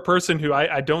 Even for a person who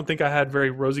I don't think I had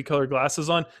very rosy colored glasses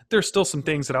on, there's still some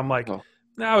things that I'm like, Oh,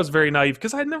 nah, I was very naive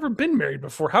because I'd never been married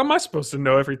before. How am I supposed to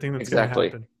know everything that's going to exactly.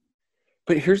 happen?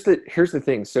 But here's the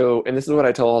thing. So, and this is what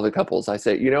I tell all the couples. I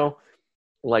say,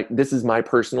 like, this is my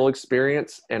personal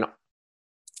experience, and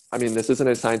I mean, this isn't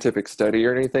a scientific study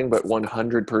or anything, but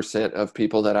 100% of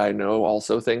people that I know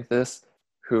also think this,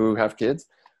 who have kids.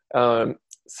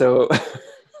 So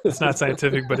It's not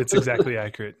scientific, but it's exactly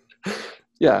accurate.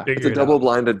 yeah, it's Figure a it out.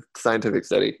 double-blinded scientific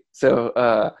study.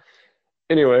 So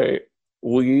anyway,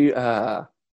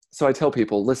 so I tell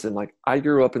people, listen, like, I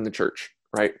grew up in the church,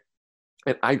 right?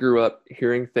 And I grew up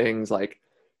hearing things like,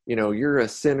 you're a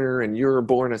sinner and you're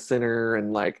born a sinner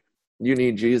and like you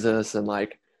need Jesus and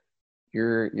like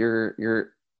you're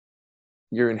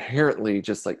inherently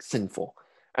just like sinful.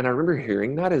 And I remember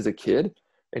hearing that as a kid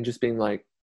and just being like,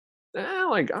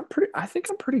 like I think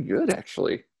I'm pretty good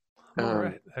actually. I'm all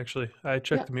right. Actually, I Yeah.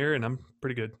 checked the mirror and I'm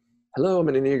pretty good. Hello, I'm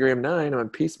an Enneagram 9. I'm a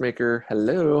peacemaker.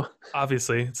 Hello.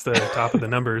 Obviously, it's the top of the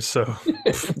numbers. So,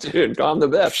 Dude, calm the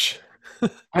best.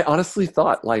 I honestly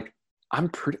thought like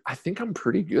I think I'm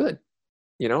pretty good.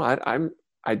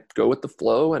 I go with the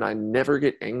flow and I never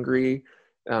get angry.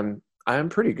 I'm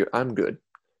pretty good. I'm good,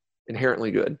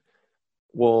 inherently good.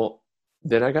 Well,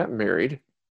 then I got married,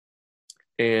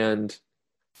 and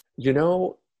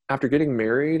after getting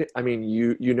married, I mean,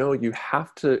 you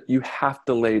have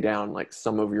to lay down like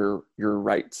some of your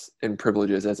rights and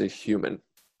privileges as a human,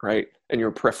 right? And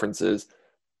your preferences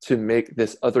to make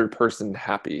this other person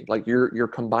happy. Like you're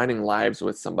combining lives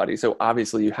with somebody. So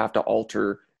obviously you have to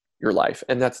alter your life.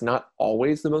 And that's not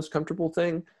always the most comfortable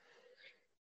thing.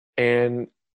 And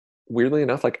weirdly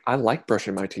enough, like I like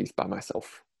brushing my teeth by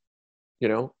myself.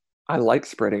 I like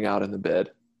spreading out in the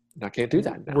bed. And I can't do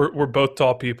that now. we're both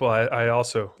tall people. I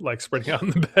also like spreading out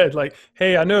in the bed. Like,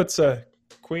 hey, I know it's a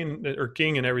queen or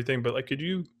king and everything, but like, could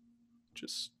you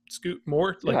just scoot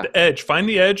more? Like Yeah. the edge, find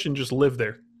the edge and just live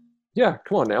there. Yeah.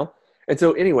 Come on now. And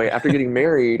so anyway, after getting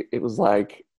married, it was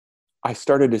like I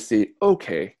started to see,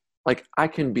 okay, like I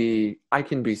can be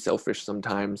selfish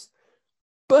sometimes,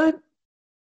 but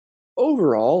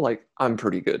overall, like I'm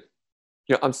pretty good.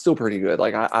 I'm still pretty good.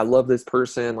 Like I love this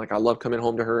person. Like I love coming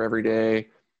home to her every day.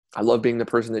 I love being the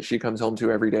person that she comes home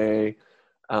to every day.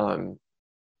 Um,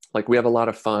 like we have a lot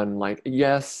of fun. Like,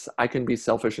 yes, I can be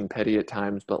selfish and petty at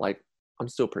times, but like I'm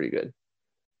still pretty good.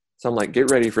 So I'm like, get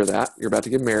ready for that. You're about to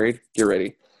get married. Get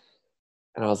ready.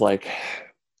 And I was like,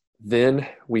 then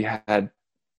we had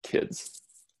kids.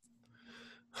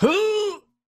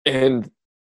 And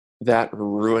that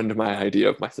ruined my idea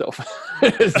of myself.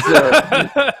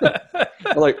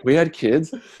 So, like we had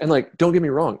kids and like don't get me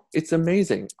wrong, it's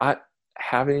amazing.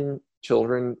 Having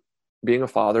children, being a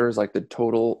father is like the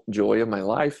total joy of my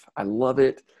life. I love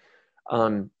it.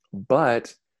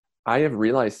 But I have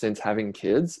realized since having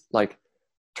kids, like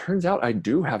turns out I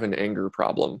do have an anger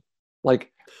problem.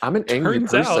 Like I'm an angry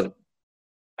Turns person.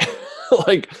 out.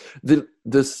 Like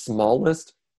the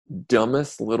smallest,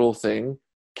 dumbest little thing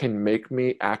can make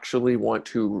me actually want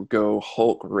to go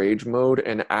Hulk rage mode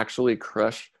and actually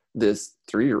crush this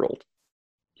 3-year-old,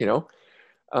 you know?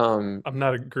 I'm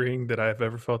not agreeing that I've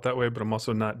ever felt that way, but I'm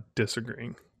also not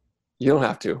disagreeing. You don't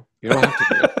have to. You don't have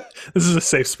to. This is a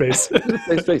safe space.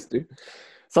 Safe space, dude.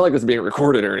 It's not like this is being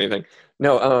recorded or anything.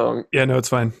 No. Yeah, no, it's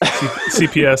fine.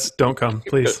 CPS, don't come,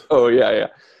 please. Oh yeah, yeah.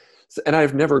 So, and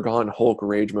I've never gone Hulk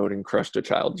rage mode and crushed a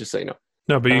child. Just so you know.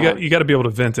 No, but you got to be able to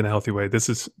vent in a healthy way. This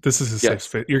is a safe Yes.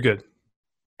 space. You're good.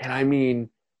 And I mean,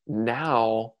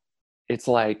 now it's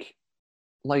like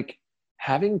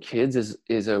having kids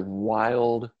is a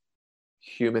wild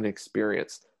human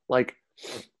experience. Like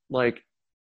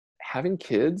having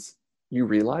kids, you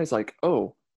realize like,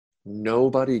 oh,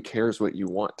 nobody cares what you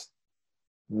want.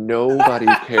 Nobody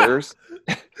cares.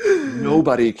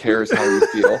 Nobody cares how you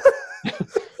feel.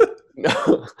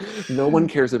 No one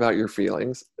cares about your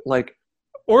feelings.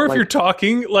 Or if Like- you're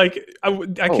talking, like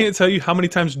I can't tell you how many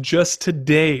times just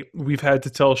today we've had to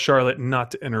tell Charlotte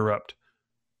not to interrupt.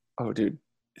 Oh, dude,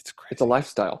 It's crazy. it's a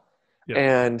lifestyle. Yeah.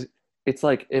 And it's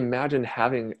like, imagine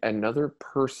having another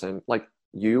person, like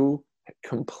you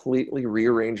completely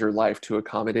rearrange your life to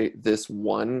accommodate this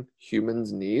one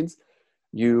human's needs,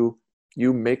 you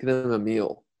make them a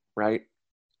meal, right?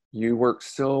 You work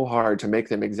so hard to make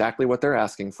them exactly what they're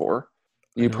asking for.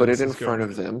 You put it in front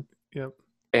of them. Yep.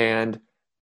 And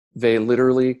they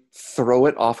literally throw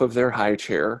it off of their high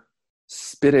chair,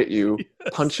 spit at you,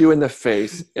 punch you in the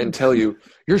face, and tell you,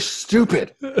 "You're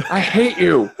stupid. I hate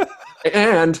you.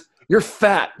 And you're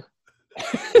fat."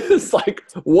 It's like,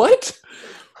 what?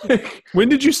 When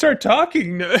did you start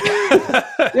talking?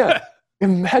 Yeah.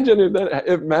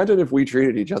 Imagine if we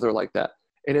treated each other like that.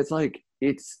 And it's like,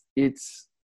 it's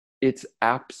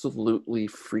absolutely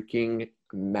freaking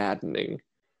maddening.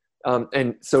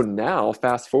 And so now,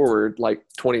 fast forward like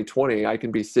 2020, I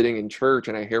can be sitting in church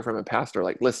and I hear from a pastor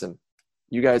like, "Listen,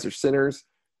 you guys are sinners.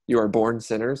 You are born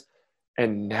sinners."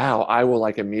 And now I will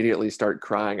like immediately start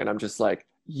crying. And I'm just like,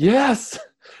 yes,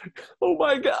 oh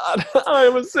my God, I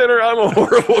am a sinner. I'm a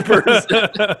horrible person.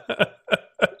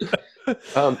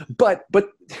 But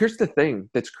here's the thing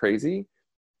that's crazy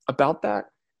about that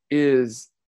is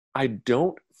I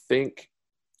don't think,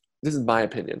 this is my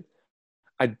opinion,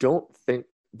 I don't think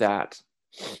that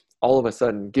all of a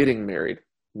sudden getting married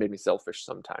made me selfish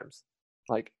sometimes.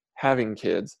 Like having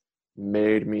kids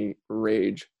made me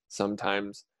rage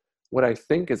sometimes. What I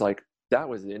think is like that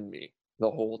was in me the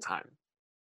whole time.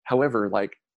 However,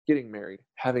 like getting married,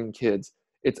 having kids,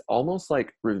 it's almost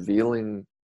like revealing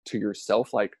to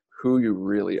yourself like who you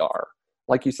really are.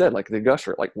 Like you said, like the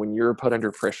gusher, like when you're put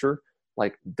under pressure,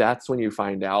 like that's when you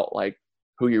find out like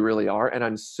who you really are. And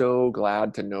I'm so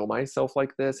glad to know myself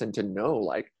like this and to know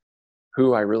like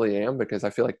who I really am, because I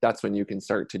feel like that's when you can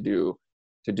start to do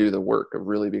the work of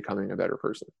really becoming a better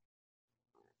person.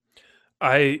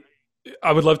 I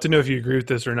would love to know if you agree with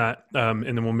this or not, and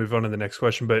then we'll move on to the next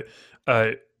question. But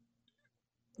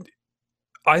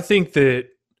I think that,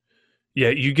 yeah,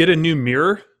 you get a new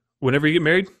mirror whenever you get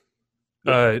married.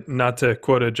 Not to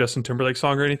quote a Justin Timberlake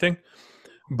song or anything,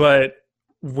 but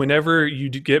whenever you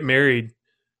get married,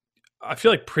 I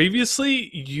feel like previously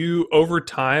you over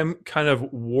time kind of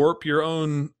warp your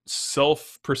own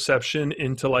self-perception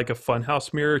into like a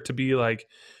funhouse mirror to be like,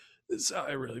 this is how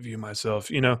I really view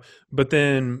myself, you know? But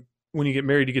then when you get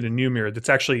married, you get a new mirror that's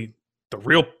actually the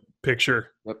real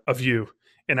picture of you.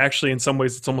 And actually in some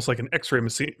ways it's almost like an x-ray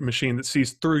machine that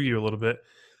sees through you a little bit.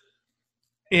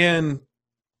 And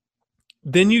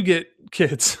then you get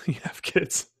kids, you have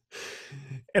kids.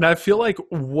 And I feel like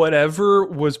whatever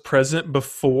was present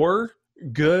before,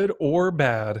 good or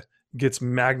bad, gets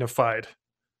magnified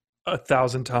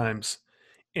 1,000 times.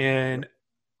 And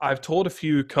I've told a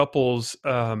few couples,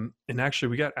 and actually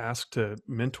we got asked to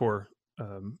mentor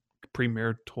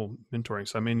premarital mentoring,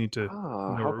 so I may need to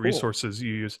know what resources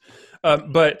you use.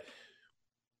 But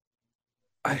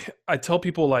I tell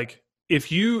people like,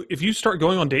 if you start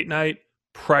going on date night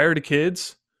prior to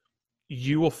kids,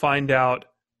 you will find out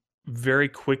very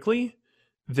quickly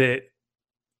that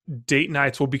date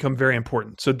nights will become very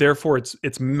important. So therefore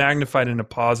it's magnified in a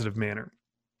positive manner.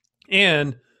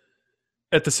 And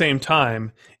at the same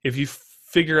time, if you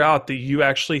figure out that you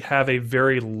actually have a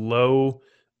very low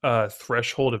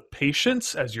threshold of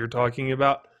patience, as you're talking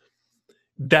about,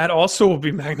 that also will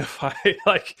be magnified.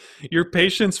 Like your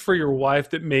patience for your wife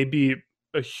that may be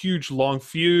a huge long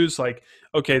fuse, like,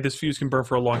 okay, this fuse can burn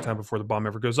for a long time before the bomb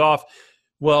ever goes off.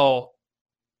 Well,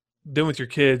 then with your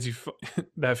kids,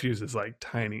 that fuse is like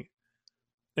tiny.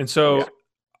 And so yeah.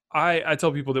 I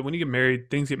tell people that when you get married,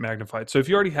 things get magnified. So if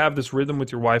you already have this rhythm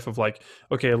with your wife of like,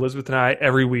 okay, Elizabeth and I,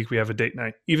 every week we have a date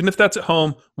night, even if that's at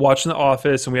home, watching The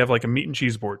Office, and we have like a meat and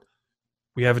cheese board,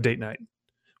 we have a date night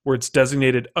where it's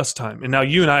designated us time. And now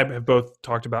you and I have both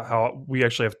talked about how we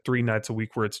actually have 3 nights a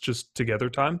week where it's just together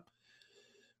time.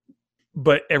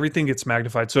 But everything gets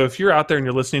magnified. So if you're out there and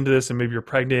you're listening to this and maybe you're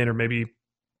pregnant or maybe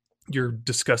you're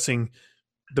discussing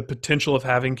the potential of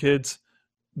having kids,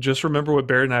 just remember what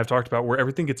Barrett and I have talked about, where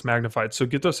everything gets magnified. So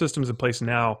get those systems in place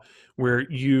now where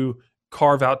you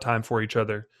carve out time for each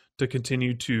other to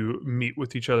continue to meet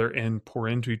with each other and pour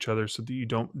into each other so that you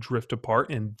don't drift apart,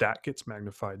 and that gets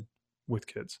magnified with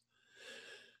kids.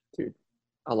 Dude,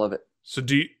 I love it. So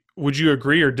would you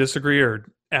agree or disagree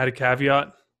or add a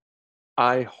caveat?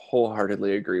 I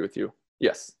wholeheartedly agree with you.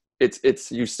 Yes.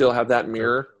 It's you still have that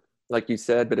mirror, like you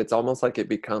said, but it's almost like it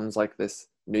becomes like this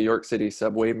New York City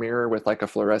subway mirror with like a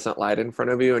fluorescent light in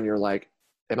front of you, and you're like,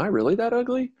 am I really that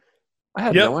ugly? I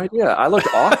had no idea. I looked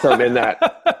awesome in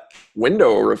that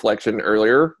window reflection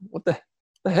earlier. What the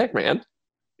heck, man?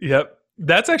 Yep.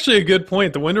 That's actually a good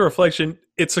point. The window reflection,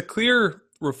 it's a clear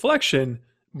reflection,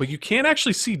 but you can't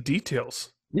actually see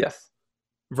details. Yes.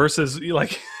 Versus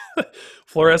like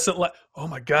Fluorescent light. Oh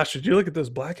my gosh, did you look at those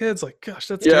blackheads? Like, gosh,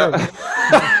 that's Yeah.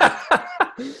 terrible.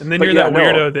 And then But you're yeah, that no.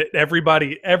 weirdo that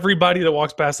everybody that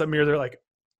walks past that mirror, they're like,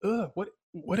 ugh,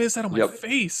 what is that on my Yep.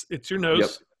 face? It's your Yep.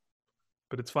 nose,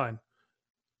 but it's fine.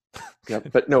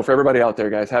 Yep. But no, for everybody out there,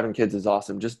 guys, having kids is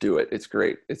awesome. Just do it. It's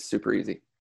great. It's super easy.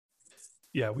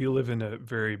 Yeah, we live in a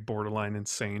very borderline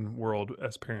insane world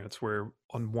as parents where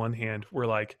on one hand, we're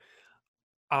like,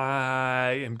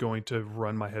 I am going to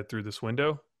run my head through this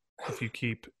window if you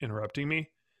keep interrupting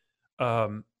me.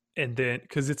 Um, and then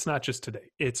because it's not just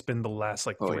today, it's been the last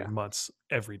like Oh 3 months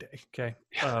every day. Okay.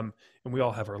 yeah. And we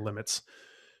all have our limits.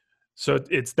 So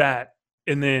it's that.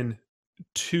 And then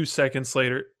 2 seconds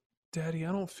later, Daddy,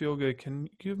 I don't feel good. Can you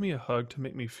give me a hug to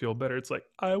make me feel better? It's like,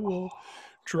 I will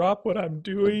drop what I'm The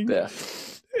doing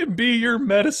best. and be your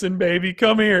medicine, baby.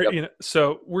 Come here. Yep. You know,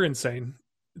 so we're insane.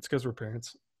 It's because we're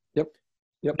parents. Yep.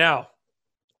 Yep. Now,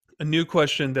 a new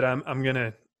question that I'm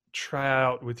gonna try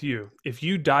out with you. If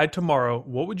you died tomorrow,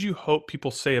 what would you hope people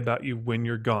say about you when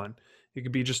you're gone? It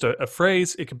could be just a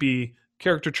phrase, it could be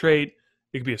character trait,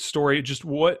 it could be a story. Just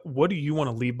what do you want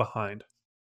to leave behind?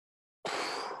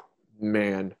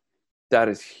 Man, that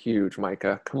is huge,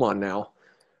 Micah. Come on now.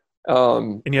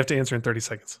 Um, And you have to answer in 30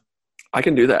 seconds. I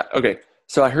can do that. Okay.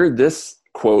 So I heard this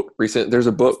quote recent. There's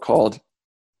a book called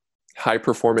High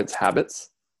Performance Habits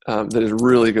that is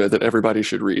really good that everybody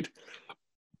should read.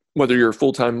 Whether you're a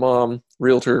full-time mom,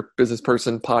 realtor, business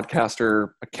person,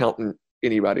 podcaster, accountant,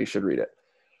 anybody should read it.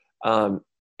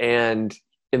 And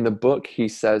in the book, he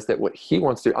says that what he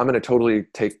wants to do, I'm going to totally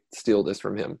steal this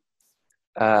from him.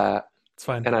 It's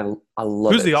fine. And I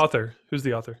love Who's it. the author? Who's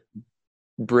the author?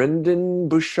 Brandon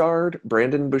Bouchard.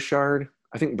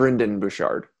 I think Brendan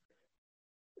Bouchard.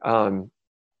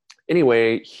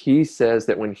 Anyway, he says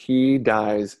that when he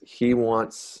dies, he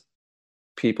wants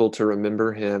people to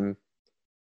remember him.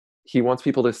 He wants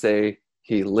people to say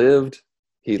he lived,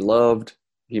 he loved,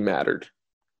 he mattered,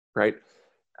 right?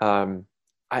 And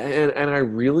I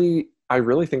really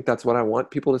think that's what I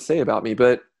want people to say about me.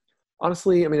 But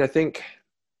honestly, I mean, I think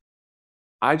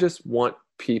I just want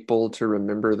people to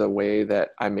remember the way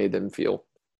that I made them feel,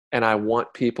 and I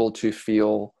want people to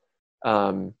feel.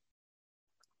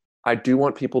 I do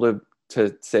want people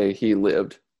to say he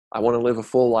lived. I want to live a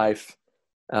full life.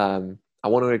 I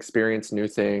want to experience new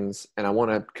things, and I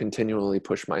want to continually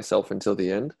push myself until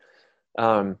the end.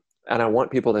 And I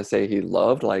want people to say he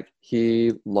loved, like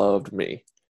he loved me.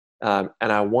 And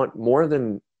I want more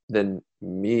than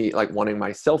me, like wanting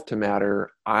myself to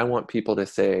matter. I want people to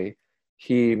say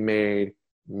he made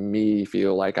me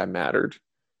feel like I mattered.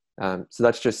 So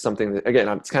that's just something that, again,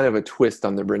 it's kind of a twist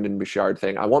on the Brendan Bouchard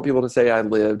thing. I want people to say I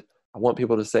lived. I want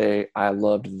people to say I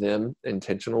loved them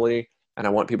intentionally. And I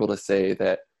want people to say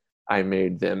that I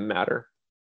made them matter.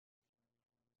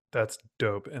 That's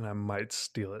dope, and I might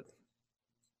steal it.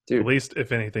 At Dude, least,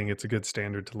 if anything, it's a good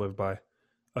standard to live by.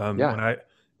 yeah.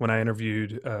 When I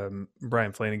interviewed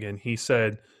Brian Flanagan, he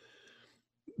said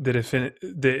that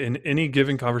that in any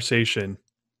given conversation,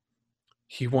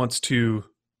 he wants to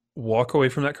walk away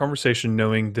from that conversation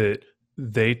knowing that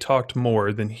they talked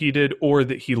more than he did, or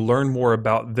that he learned more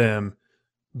about them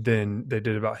than they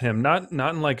did about him. Not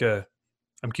in like a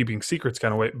I'm keeping secrets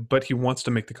kind of way, but he wants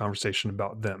to make the conversation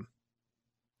about them.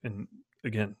 And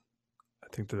again, I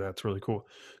think that that's really cool.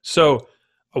 So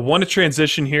I want to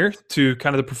transition here to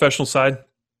kind of the professional side.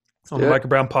 On the Micah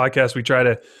Brown podcast, we try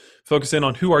to focus in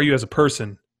on who are you as a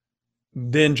person,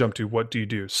 then jump to what do you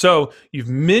do. So you've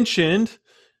mentioned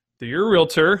that you're a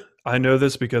realtor. I know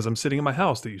this because I'm sitting in my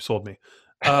house that you sold me.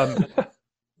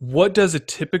 What does a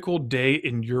typical day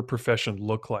in your profession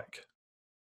look like?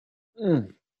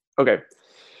 Okay.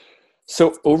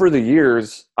 So over the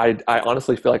years, I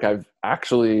honestly feel like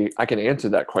I can answer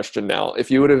that question now. If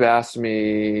you would have asked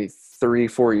me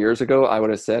 3-4 years ago, I would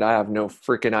have said, I have no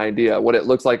freaking idea. What it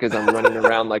looks like is I'm running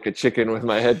around like a chicken with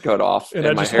my head cut off and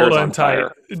I my just hair's hold on on tight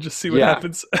fire. and just see what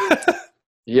happens.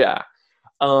 Yeah.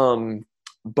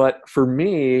 But for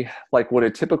me, like what a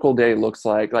typical day looks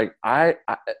like I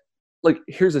like,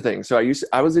 here's the thing. So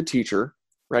I was a teacher,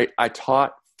 right? I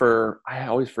taught for, I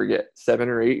always forget, 7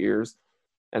 or 8 years.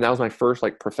 And that was my first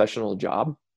like professional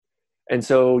job. And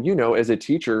so, as a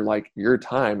teacher, like your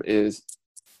time is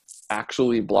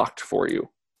actually blocked for you.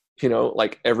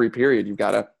 Like every period you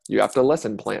have to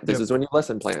lesson plan. This is when you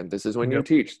lesson plan. This is when you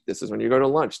teach. This is when you go to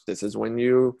lunch. This is when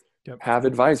you have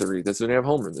advisory. This is when you have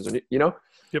homeroom. This is when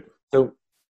Yep. So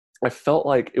I felt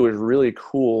like it was really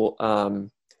cool,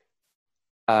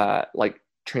 like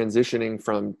transitioning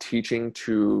from teaching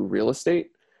to real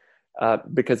estate.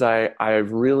 Because I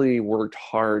really worked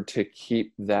hard to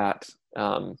keep that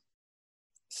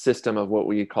system of what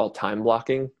we call time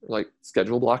blocking, like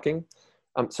schedule blocking.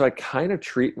 So I kind of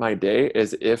treat my day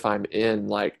as if I'm in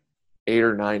like 8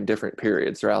 or 9 different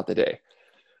periods throughout the day.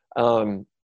 And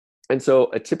so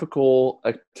a typical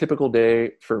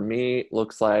day for me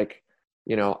looks like,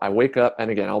 I wake up,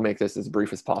 and again, I'll make this as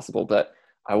brief as possible, but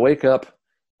I wake up,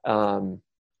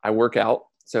 I work out.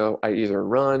 So I either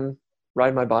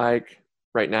ride my bike.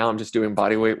 Right now I'm just doing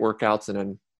body weight workouts in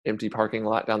an empty parking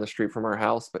lot down the street from our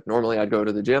house, but normally I'd go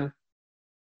to the gym.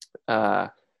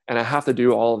 And I have to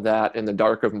do all of that in the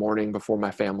dark of morning before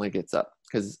my family gets up,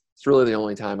 because it's really the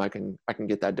only time I can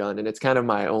get that done. And it's kind of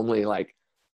my only like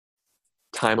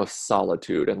time of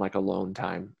solitude and like alone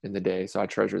time in the day. So I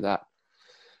treasure that.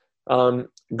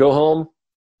 Go home,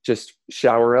 just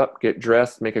shower up, get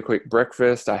dressed, make a quick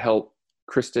breakfast. I help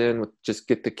Kristen with just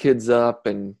get the kids up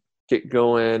and get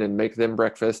going and make them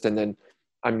breakfast. And then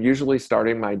I'm usually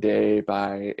starting my day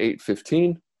by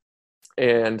 8:15.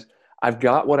 And I've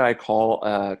got what I call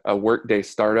a workday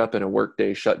startup and a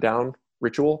workday shutdown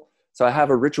ritual. So I have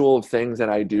a ritual of things that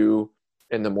I do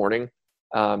in the morning.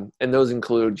 And those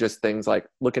include just things like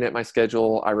looking at my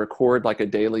schedule. I record like a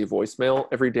daily voicemail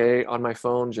every day on my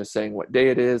phone, just saying what day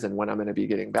it is and when I'm going to be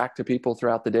getting back to people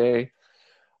throughout the day.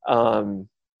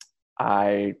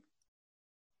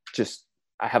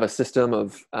 I have a system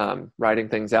of writing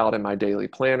things out in my daily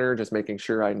planner, just making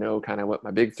sure I know kind of what my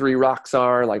big 3 rocks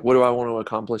are, like what do I want to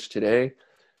accomplish today?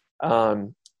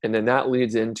 And then that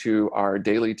leads into our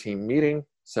daily team meeting.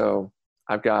 So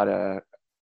I've got a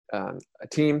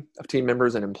team of team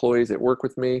members and employees that work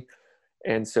with me.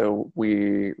 And so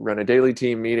we run a daily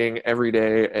team meeting every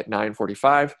day at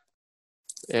 9:45.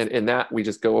 And in that, we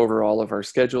just go over all of our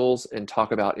schedules and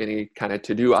talk about any kind of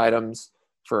to-do items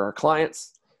for our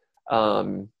clients.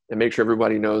 And make sure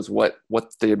everybody knows what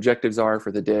the objectives are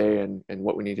for the day and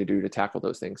what we need to do to tackle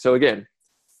those things. So again,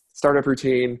 startup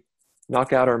routine,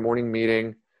 knock out our morning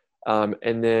meeting.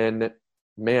 And then,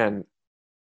 man,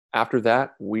 after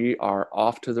that, we are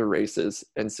off to the races.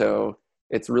 And so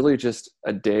it's really just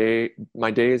a day.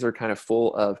 My days are kind of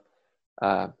full of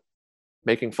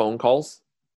making phone calls.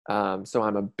 So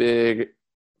I'm a big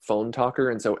phone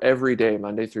talker. And so every day,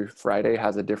 Monday through Friday,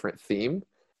 has a different theme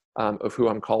of who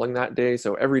I'm calling that day.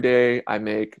 So every day I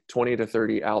make 20 to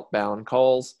 30 outbound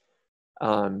calls.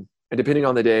 And depending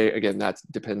on the day, again, that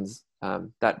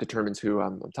determines who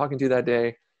I'm talking to that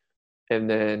day. And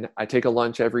then I take a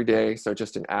lunch every day. So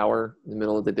just an hour in the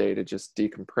middle of the day to just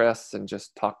decompress and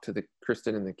just talk to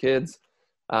Kristen and the kids.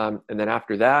 And then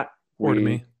after that, or to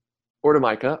me, or to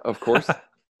Micah, of course,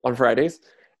 on Fridays.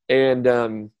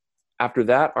 And after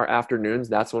that, our afternoons,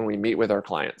 that's when we meet with our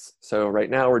clients. So right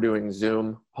now we're doing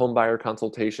Zoom home buyer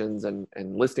consultations and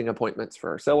listing appointments for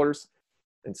our sellers.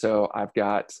 And so I've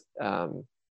got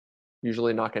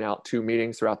usually knocking out 2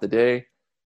 meetings throughout the day,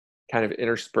 kind of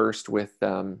interspersed with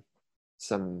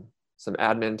some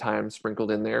admin time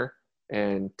sprinkled in there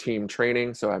and team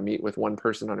training. So I meet with one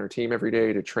person on our team every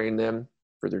day to train them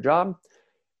for their job.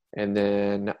 And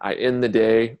then I end the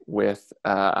day with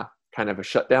kind of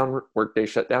a workday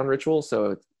shutdown ritual.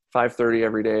 So it's 5:30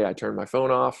 every day. I turn my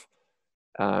phone off.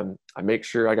 I make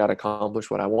sure I got to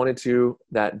accomplish what I wanted to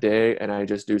that day. And I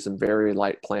just do some very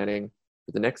light planning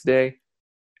for the next day.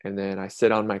 And then I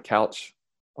sit on my couch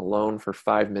alone for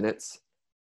 5 minutes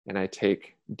and I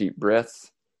take deep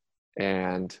breaths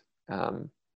and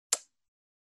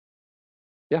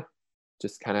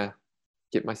just kind of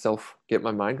get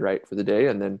my mind right for the day.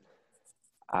 And then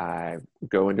I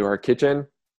go into our kitchen,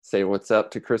 say what's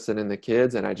up to Kristen and the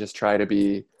kids, and I just try to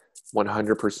be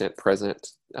 100%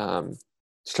 present.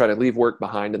 Just try to leave work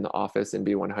behind in the office and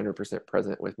be 100%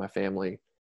 present with my family,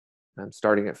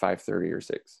 starting at 5:30 or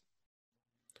 6.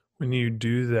 When you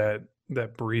do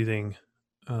that breathing,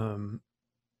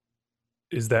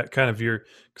 is that kind of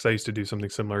because I used to do something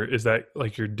similar, is that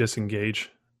like your disengage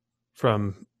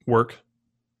from work?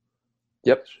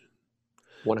 Yep.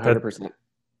 100%.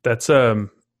 That's, you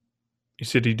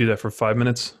said you do that for 5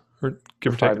 minutes or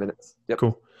give or take? 5 minutes. Yep.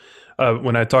 Cool.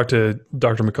 When I talked to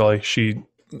Dr. McCauley, she,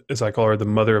 as I call her, the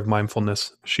mother of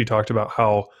mindfulness, she talked about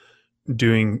how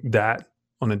doing that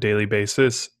on a daily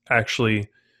basis actually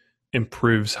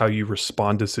improves how you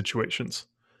respond to situations,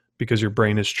 because your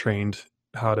brain is trained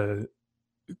how to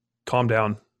calm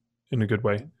down in a good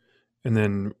way and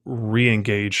then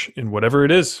re-engage in whatever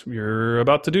it is you're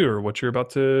about to do or what you're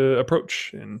about to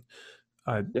approach. And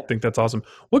I think that's awesome.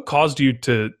 What caused you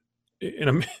to,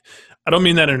 and I don't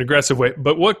mean that in an aggressive way,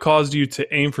 but what caused you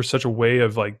to aim for such a way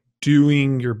of like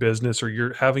doing your business or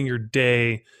you're having your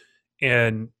day?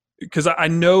 And because I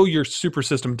know you're super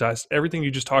systematized, everything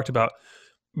you just talked about,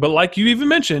 but like you even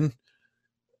mentioned,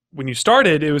 when you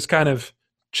started, it was kind of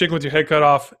chicken with your head cut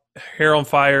off, hair on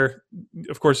fire.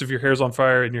 Of course, if your hair's on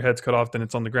fire and your head's cut off, then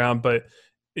it's on the ground,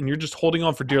 and you're just holding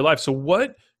on for dear life. So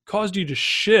what caused you to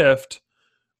shift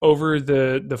over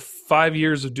the 5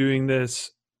 years of doing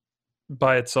this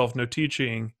by itself, no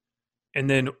teaching? And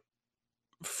then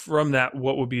from that,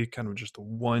 what would be kind of just the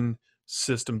one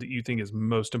system that you think is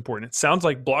most important? It sounds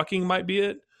like blocking might be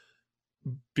it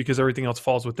because everything else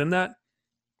falls within that,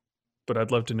 but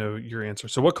I'd love to know your answer.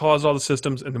 So what caused all the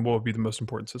systems, and then what would be the most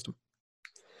important system?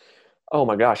 Oh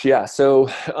my gosh. Yeah. So,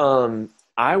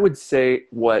 I would say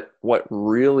what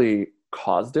really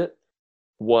caused it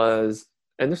was,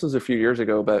 and this was a few years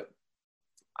ago, but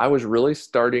I was really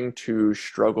starting to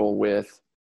struggle with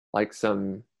like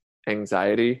some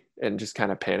anxiety and just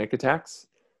kind of panic attacks.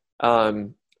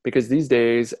 Because these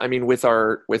days, I mean, with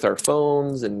our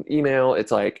phones and email,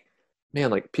 it's like,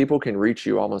 man, like people can reach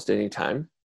you almost any time.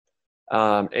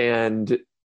 And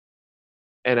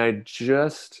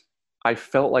I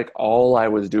felt like all I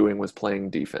was doing was playing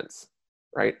defense,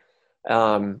 right?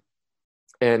 And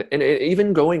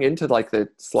even going into like the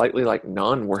slightly like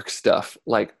non-work stuff,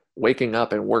 like waking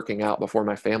up and working out before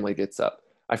my family gets up.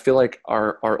 I feel like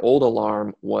our old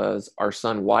alarm was our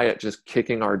son Wyatt just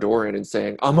kicking our door in and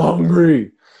saying, "I'm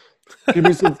hungry. Give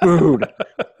me some food."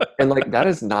 And like that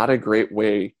is not a great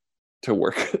way to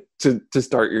work to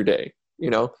start your day, you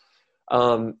know?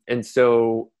 And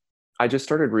so I just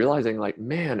started realizing like,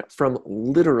 man, from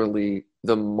literally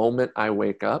the moment I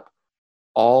wake up,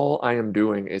 all I am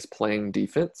doing is playing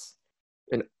defense,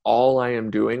 and all I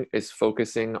am doing is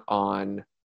focusing on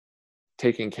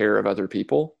taking care of other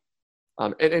people,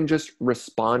 and just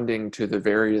responding to the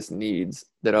various needs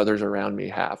that others around me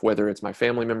have, whether it's my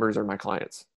family members or my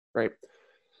clients, right?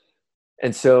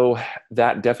 And so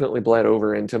that definitely bled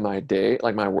over into my day,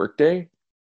 like my work day.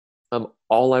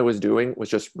 All I was doing was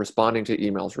just responding to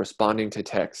emails, responding to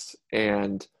texts,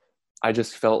 and I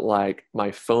just felt like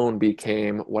my phone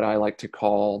became what I like to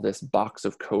call this box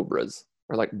of cobras,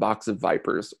 or like box of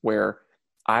vipers, where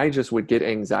I just would get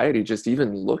anxiety just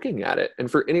even looking at it. And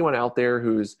for anyone out there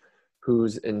who's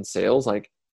in sales,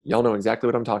 like y'all know exactly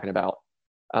what I'm talking about.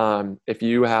 If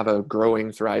you have a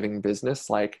growing, thriving business,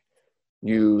 like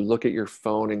you look at your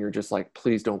phone and you're just like,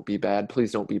 please don't be bad.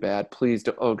 Please don't be bad. Please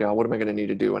don't. Oh God, what am I going to need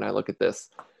to do when I look at this?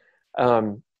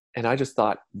 And I just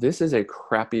thought, this is a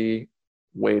crappy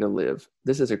way to live.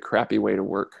 This is a crappy way to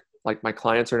work. Like my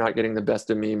clients are not getting the best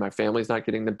of me. My family's not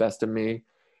getting the best of me.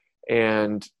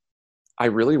 And I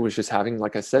really was just having,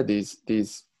 like I said,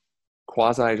 these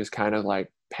quasi just kind of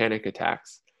like panic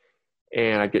attacks.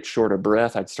 And I'd get short of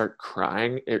breath. I'd start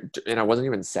crying. And I wasn't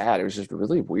even sad. It was just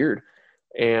really weird.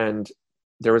 And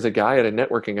there was a guy at a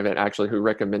networking event actually who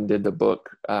recommended the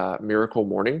book Miracle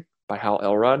Morning by Hal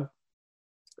Elrod.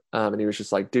 And he was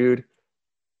just like, dude,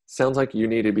 sounds like you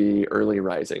need to be early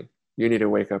rising. You need to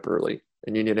wake up early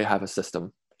and you need to have a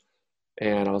system.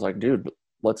 And I was like, dude,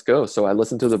 let's go. So I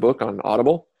listened to the book on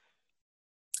Audible,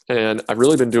 and I've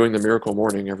really been doing the Miracle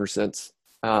Morning ever since.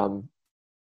 And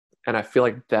I feel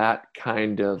like that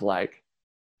kind of like,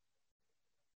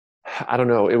 I don't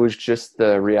know, it was just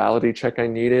the reality check I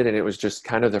needed. And it was just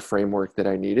kind of the framework that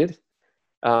I needed.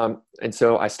 And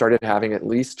so I started having at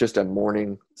least just a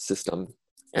morning system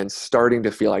and starting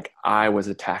to feel like I was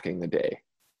attacking the day.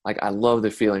 Like I love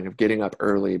the feeling of getting up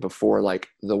early before like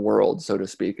the world, so to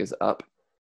speak, is up.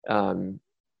 And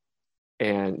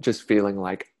just feeling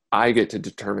like I get to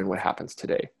determine what happens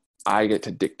today. I get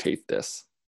to dictate this,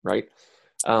 right?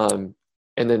 And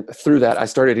then through that, I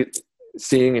started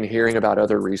seeing and hearing about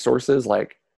other resources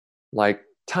like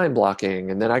time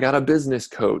blocking. And then I got a business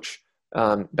coach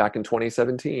back in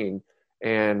 2017.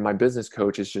 And my business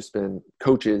coaches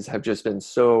have just been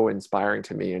so inspiring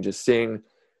to me, and just seeing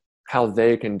how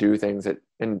they can do things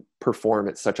and perform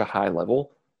at such a high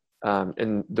level.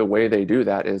 And the way they do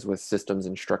that is with systems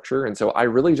and structure. And so I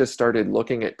really just started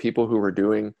looking at people who were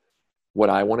doing what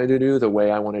I wanted to do the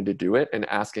way I wanted to do it, and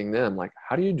asking them like,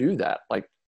 how do you do that? Like,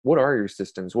 what are your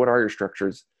systems? What are your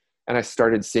structures? And I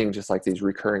started seeing just like these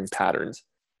recurring patterns.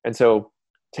 And so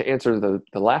to answer the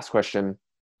last question,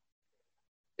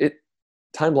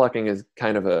 time blocking is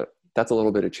kind of that's a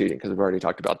little bit of cheating because we've already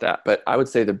talked about that. But I would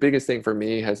say the biggest thing for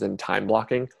me has been time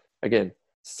blocking. Again,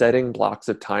 setting blocks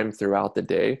of time throughout the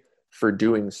day for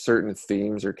doing certain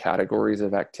themes or categories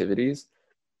of activities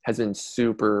has been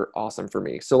super awesome for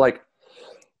me. So like,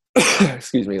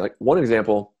 excuse me, like one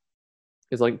example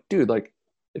is like, dude, like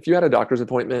if you had a doctor's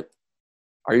appointment,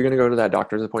 are you going to go to that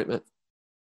doctor's appointment?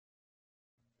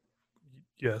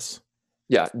 Yes.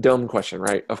 Yeah. Dumb question,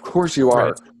 right? Of course you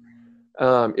are. Right.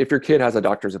 If your kid has a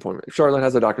doctor's appointment, if Charlotte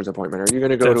has a doctor's appointment, are you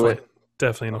going to go to it?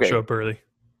 Definitely. And I'll show up early.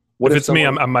 What If if it's me,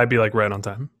 someone, I might be like right on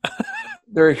time.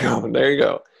 there you go, there you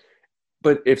go.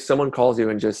 But if someone calls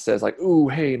you and just says like, "Ooh,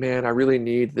 hey man, I really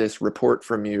need this report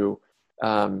from you,"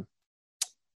 um,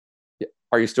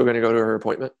 are you still going to go to her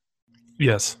appointment?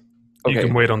 Yes. You can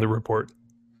Okay, wait on the report.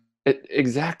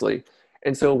 exactly.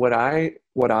 And so what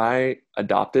I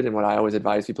adopted and what I always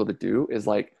advise people to do is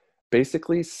like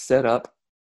basically set up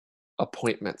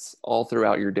appointments all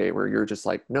throughout your day where you're just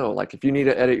like, no, like if you need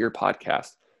to edit your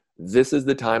podcast, this is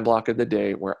the time block of the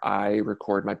day where I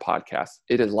record my podcast.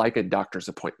 It is like a doctor's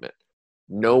appointment.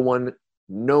 No one,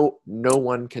 no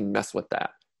one can mess with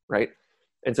that, right?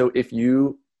 And so if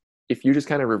you just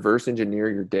kind of reverse engineer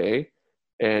your day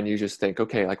and you just think,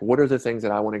 okay, like what are the things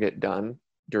that I want to get done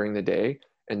during the day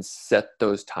and set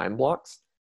those time blocks.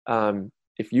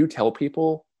 If you tell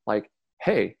people like,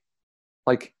 hey,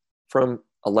 like from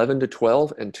 11 to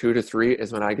 12 and 2 to 3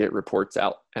 is when I get reports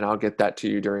out and I'll get that to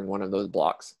you during one of those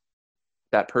blocks.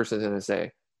 That person's going to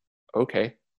say,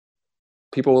 okay,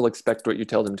 people will expect what you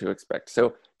tell them to expect.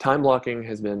 So time blocking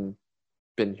has been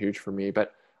huge for me,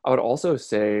 but I would also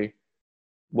say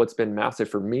what's been massive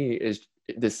for me is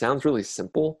this sounds really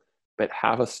simple, but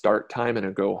have a start time and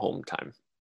a go home time.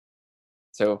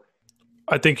 So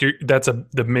I think that's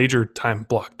the major time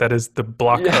block. That is the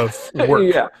block yeah, of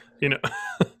work, yeah, you know.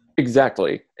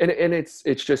 exactly. And it's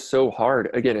just so hard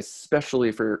again,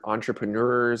 especially for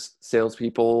entrepreneurs,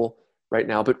 salespeople right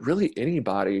now, but really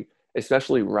anybody,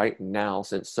 especially right now,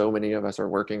 since so many of us are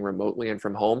working remotely and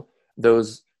from home,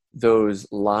 those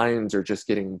lines are just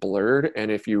getting blurred.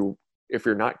 And if you're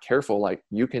not careful, like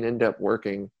you can end up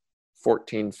working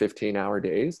 14, 15-hour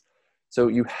days. So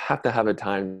you have to have a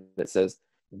time that says,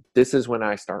 this is when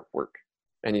I start work.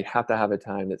 And you have to have a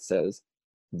time that says,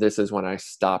 this is when I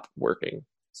stop working.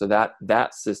 So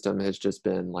that system has just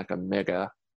been like a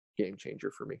mega game changer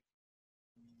for me.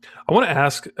 I want to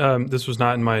ask. This was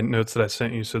not in my notes that I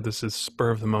sent you, so this is spur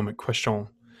of the moment question.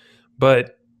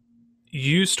 But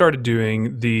you started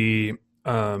doing the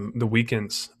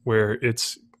weekends where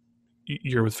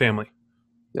you're with family,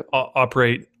 Yep.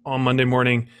 operate on Monday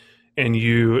morning, and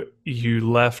you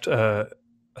left.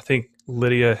 I think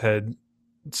Lydia had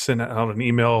sent out an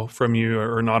email from you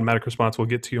or an automatic response. We'll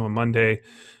get to you on Monday.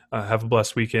 Have a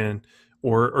blessed weekend,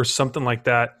 or something like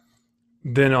that.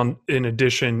 Then in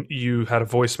addition, you had a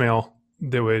voicemail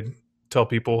that would tell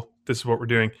people this is what we're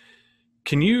doing.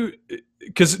 Can you,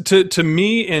 because to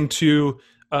me and to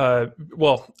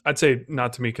well, I'd say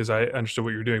not to me because I understood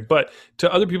what you're doing, but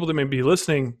to other people that may be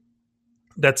listening,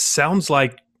 that sounds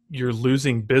like you're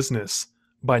losing business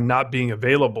by not being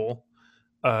available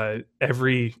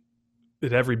every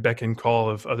at every beck and call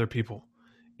of other people.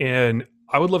 And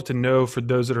I would love to know for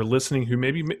those that are listening who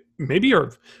maybe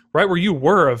are right where you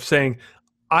were of saying,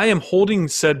 I am holding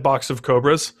said box of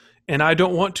Cobras and I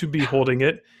don't want to be holding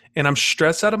it. And I'm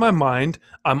stressed out of my mind.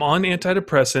 I'm on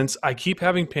antidepressants. I keep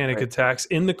having panic Right. attacks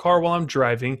in the car while I'm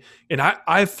driving. And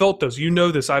I've felt those. You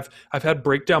know this. I've had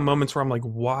breakdown moments where I'm like,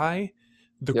 why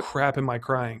the Yep. crap am I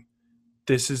crying?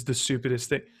 This is the stupidest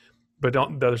thing. But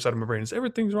on the other side of my brain is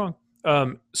everything's wrong.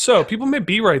 So people may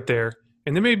be right there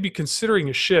and they may be considering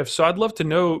a shift. So I'd love to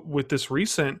know with this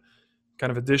recent kind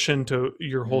of addition to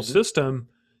your whole Hmm. system,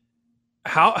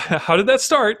 how did that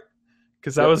start?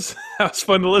 Because that Yep. was that was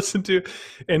fun to listen to,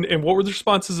 and what were the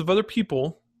responses of other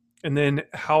people, and then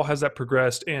how has that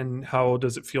progressed, and how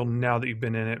does it feel now that you've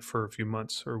been in it for a few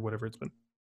months or whatever it's been?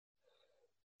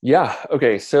 Yeah.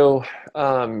 Okay. So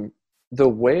the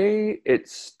way it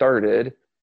started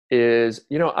is,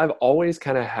 I've always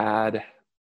kind of had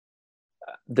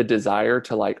the desire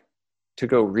to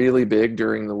go really big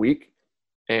during the week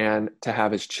and to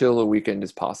have as chill a weekend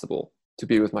as possible to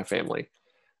be with my family.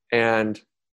 And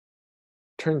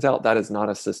turns out that is not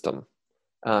a system.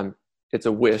 It's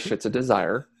a wish, it's a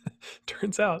desire.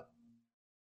 Turns out,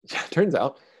 Yeah, turns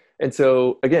out. And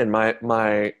so again,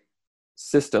 my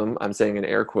system, I'm saying in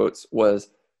air quotes, was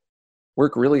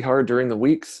work really hard during the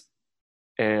weeks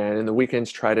and in the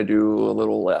weekends try to do a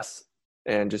little less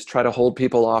and just try to hold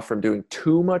people off from doing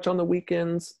too much on the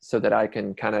weekends so that I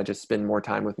can kind of just spend more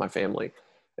time with my family.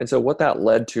 And so what that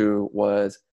led to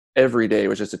was every day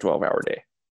was just a 12-hour day.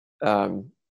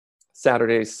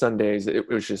 Saturdays, Sundays, it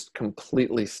was just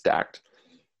completely stacked.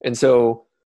 And so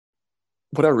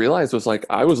what I realized was like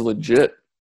I was legit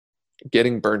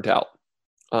getting burnt out.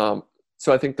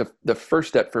 So I think the first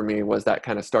step for me was that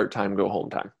kind of start time, go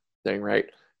home time thing, right?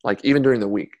 Like even during the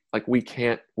week, like we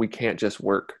can't just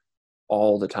work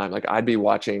all the time. Like I'd be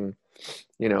watching,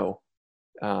 you know,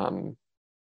 I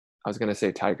was gonna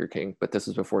say Tiger King, but this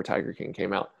was before Tiger King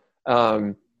came out. the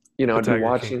I'd be Tiger King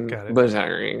watching got it. but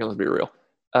Tiger King, let's be real.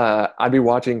 I'd be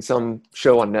watching some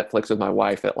show on Netflix with my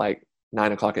wife at like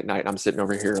 9 o'clock at night. And I'm sitting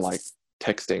over here like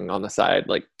texting on the side,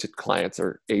 like to clients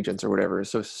or agents or whatever.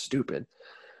 It's so stupid.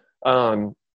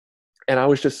 And I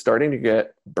was just starting to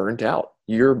get burnt out.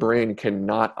 Your brain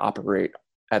cannot operate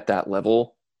at that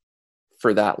level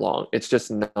for that long. It's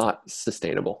just not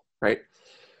sustainable, right?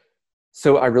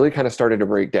 So I really kind of started to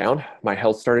break down. My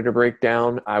health started to break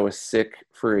down. I was sick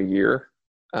for a year.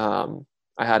 I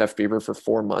had a fever for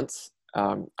 4 months.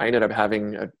 I ended up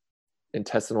having an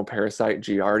intestinal parasite,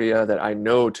 Giardia, that I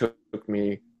know took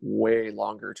me way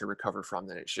longer to recover from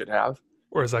than it should have.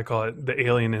 Or as I call it, the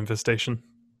alien infestation.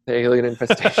 The alien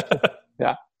infestation.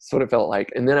 Yeah, that's what it felt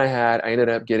like. And then I ended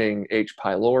up getting H.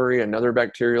 pylori, another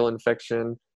bacterial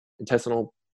infection,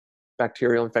 intestinal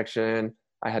bacterial infection.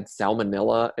 I had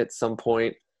salmonella at some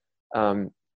point.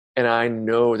 And I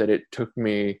know that it took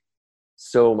me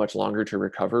so much longer to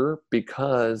recover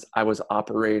because I was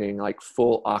operating like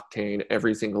full octane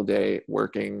every single day,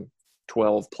 working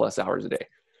 12 plus hours a day.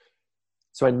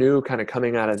 So I knew kind of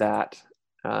coming out of that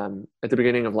at the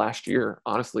beginning of last year,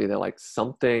 honestly, that like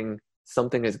something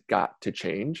has got to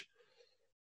change.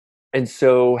 And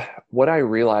so what I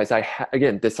realized,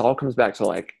 again, this all comes back to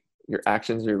like your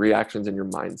actions, your reactions, and your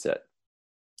mindset.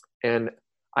 And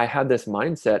I had this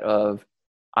mindset of,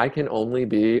 I can only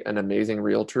be an amazing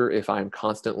realtor if I'm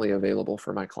constantly available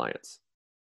for my clients.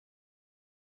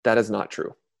 That is not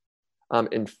true.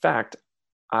 In fact,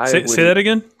 Say that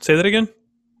again. Say that again.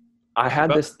 I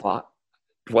had this thought.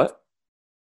 What?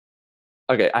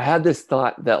 Okay, I had this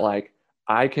thought that like,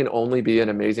 I can only be an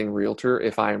amazing realtor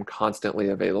if I am constantly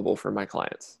available for my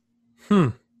clients.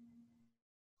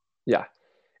 Yeah.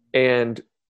 And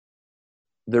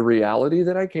the reality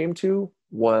that I came to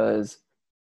was,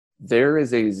 there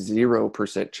is a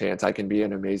 0% chance I can be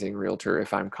an amazing realtor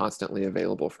if I'm constantly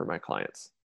available for my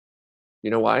clients. You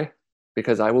know why?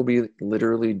 Because I will be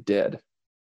literally dead.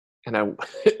 And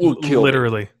it will kill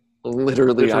literally. me.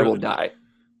 Literally, I will die.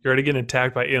 You're already getting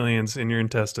attacked by aliens in your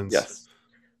intestines. Yes.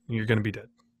 You're going to be dead.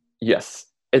 Yes.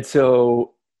 And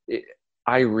so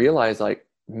I realized like,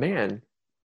 man,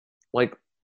 like,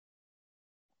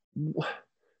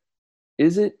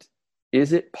 is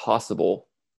it possible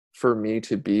for me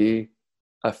to be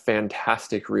a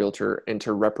fantastic realtor and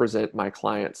to represent my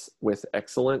clients with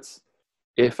excellence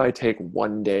if I take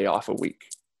one day off a week?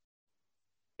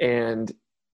 And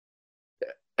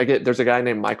again, there's a guy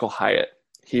named Michael Hyatt.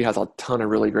 He has a ton of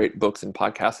really great books and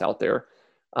podcasts out there.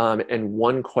 And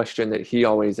one question that he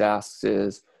always asks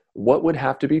is, what would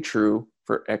have to be true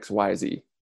for X, Y, Z?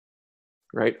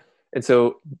 Right? And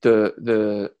so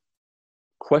the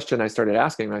question I started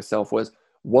asking myself was,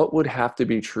 what would have to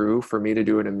be true for me to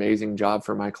do an amazing job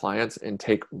for my clients and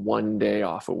take one day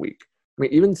off a week? I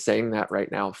mean, even saying that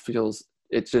right now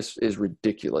it just is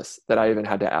ridiculous that I even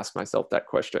had to ask myself that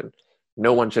question.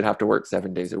 No one should have to work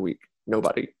 7 days a week.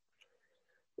 Nobody.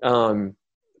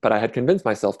 But I had convinced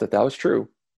myself that was true.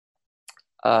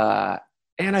 And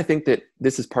I think that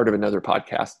this is part of another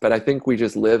podcast, but I think we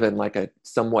just live in like a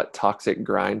somewhat toxic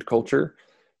grind culture.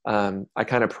 I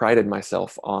kind of prided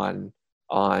myself on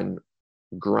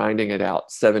grinding it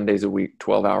out 7 days a week,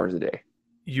 12 hours a day.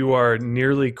 You are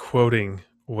nearly quoting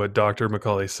what Dr.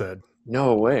 McCauley said.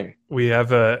 No way. We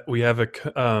have a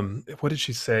what did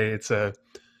she say? It's a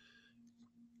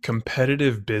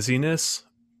competitive busyness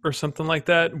or something like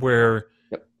that, where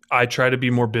Yep. I try to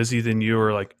be more busy than you,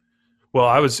 or like, well,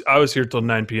 I was here till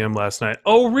 9 p.m. last night.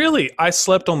 Oh, really? I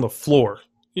slept on the floor.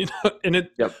 You know, and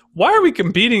Yep. Why are we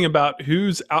competing about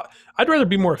who's out? I'd rather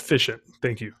be more efficient.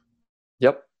 Thank you.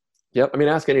 Yep. I mean,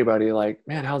 ask anybody like,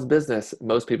 man, how's business?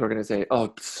 Most people are going to say,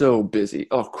 oh, so busy.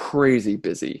 Oh, crazy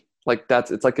busy. Like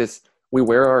it's like this, we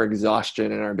wear our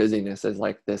exhaustion and our busyness as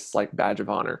like this like badge of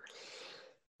honor.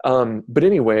 But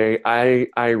anyway,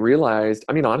 I realized,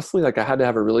 I mean, honestly, like I had to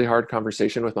have a really hard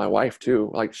conversation with my wife too.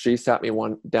 Like she sat me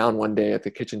down one day at the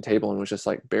kitchen table and was just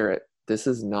like, Barrett, this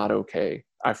is not okay.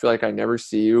 I feel like I never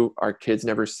see you. Our kids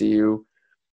never see you.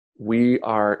 We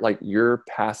are like, you're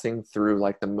passing through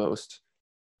like the most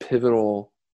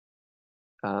pivotal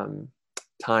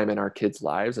time in our kids'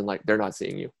 lives, and like they're not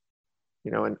seeing you, you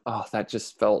know. And that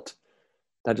just felt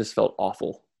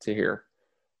awful to hear.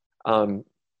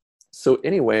 So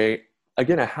anyway,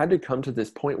 again, I had to come to this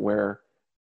point where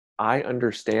I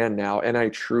understand now, and I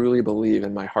truly believe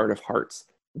in my heart of hearts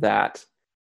that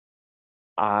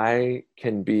I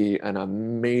can be an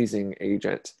amazing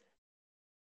agent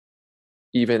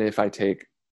even if I take,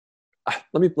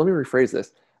 let me rephrase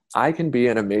this. I can be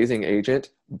an amazing agent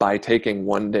by taking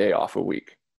one day off a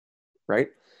week, right?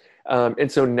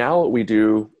 And so now what we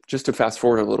do, just to fast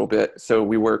forward a little bit, so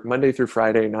we work Monday through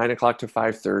Friday, 9 o'clock to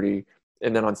 5:30.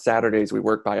 And then on Saturdays, we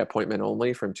work by appointment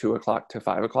only from 2 o'clock to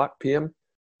 5 o'clock p.m.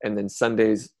 And then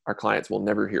Sundays, our clients will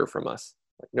never hear from us.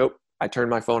 Like, nope, I turn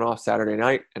my phone off Saturday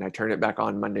night and I turn it back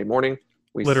on Monday morning.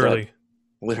 We Literally.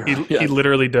 Literally, He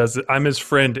literally does it. I'm his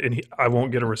friend, and I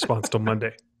won't get a response till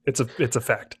Monday. It's a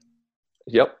fact.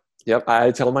 Yep. I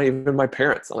tell even my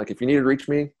parents, I'm like, if you need to reach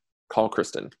me, call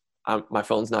Kristen. My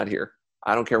phone's not here.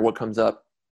 I don't care what comes up.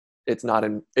 It's not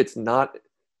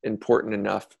important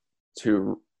enough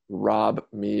to rob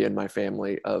me and my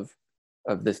family of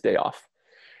this day off.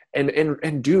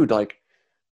 And dude, like,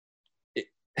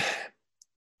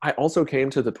 I also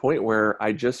came to the point where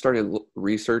I just started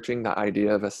researching the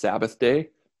idea of a Sabbath day.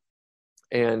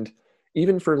 And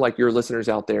even for like your listeners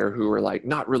out there who are like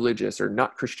not religious or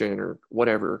not Christian or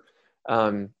whatever,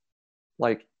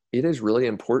 like it is really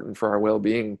important for our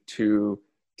well-being to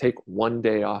take one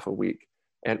day off a week.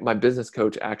 And my business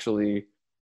coach, actually,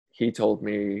 he told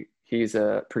me, he's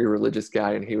a pretty religious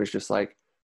guy. And he was just like,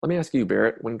 let me ask you,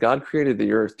 Barrett, when God created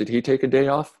the earth, did he take a day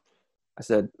off? I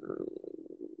said,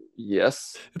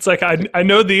 yes. It's like, I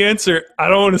know the answer. I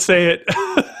don't want to say it.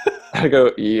 I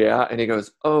go, yeah. And he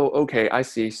goes, oh, okay, I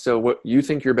see. So what, you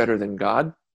think you're better than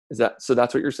God? So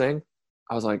that's what you're saying?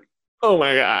 I was like, oh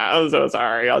my God, I'm so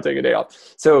sorry. I'll take a day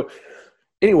off. So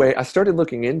anyway, I started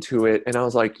looking into it and I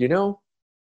was like,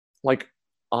 like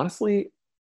honestly,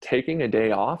 taking a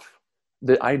day off,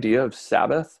 the idea of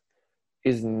Sabbath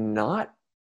is not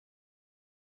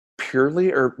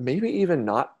purely, or maybe even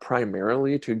not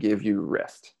primarily, to give you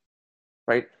rest,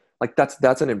 right? Like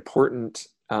that's an important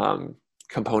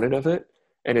component of it,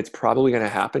 and it's probably going to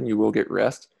happen. You will get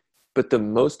rest, but the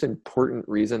most important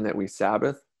reason that we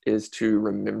Sabbath is to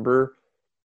remember,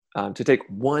 to take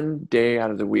one day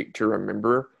out of the week to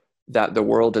remember that the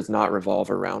world does not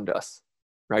revolve around us,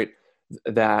 right?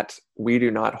 That we do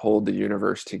not hold the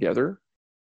universe together.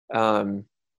 And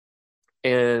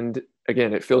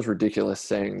again, it feels ridiculous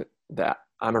saying that.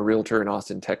 I'm a realtor in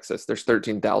Austin, Texas. There's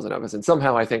 13,000 of us, and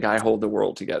somehow I think I hold the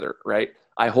world together, right?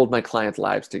 I hold my clients'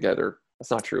 lives together. That's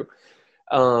not true.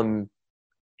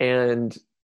 And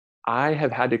I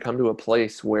have had to come to a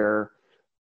place where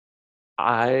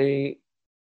I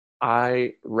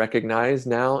recognize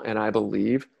now, and I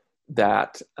believe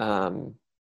that I'm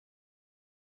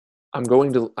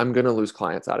going to lose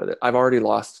clients out of it. I've already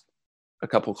lost a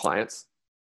couple clients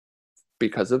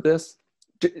because of this.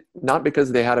 Not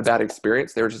because they had a bad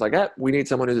experience. They were just like, we need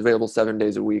someone who's available 7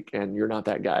 days a week, and you're not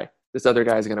that guy. This other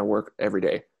guy is going to work every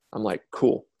day. I'm like,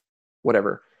 cool,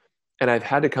 whatever. And I've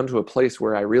had to come to a place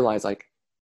where I realize, like,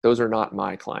 those are not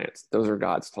my clients. Those are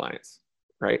God's clients,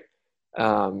 right?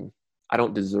 I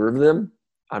don't deserve them.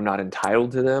 I'm not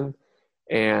entitled to them.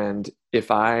 And if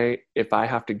I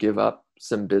have to give up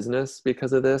some business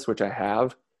because of this, which I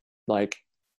have, like,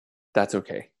 that's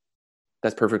okay.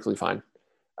 That's perfectly fine.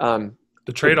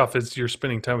 The trade-off is you're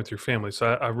spending time with your family. So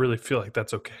I really feel like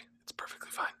that's okay. It's perfectly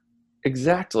fine.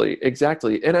 Exactly.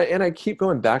 And I keep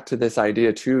going back to this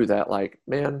idea too, that like,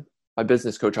 man, my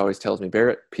business coach always tells me,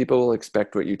 Barrett, people will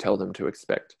expect what you tell them to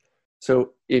expect.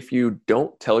 So if you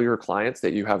don't tell your clients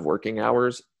that you have working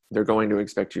hours, they're going to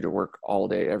expect you to work all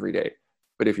day, every day.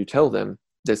 But if you tell them,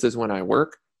 this is when I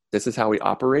work, this is how we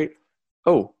operate.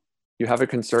 Oh, you have a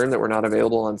concern that we're not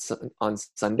available on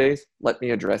Sundays? Let me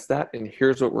address that. And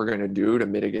here's what we're going to do to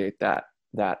mitigate that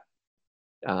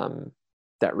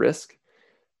risk.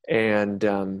 And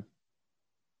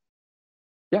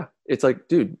yeah, it's like,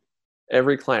 dude,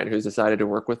 every client who's decided to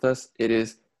work with us, it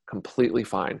is completely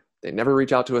fine. They never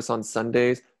reach out to us on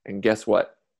Sundays. And guess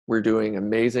what? We're doing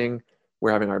amazing.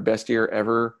 We're having our best year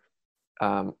ever.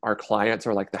 Our clients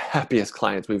are like the happiest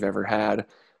clients we've ever had.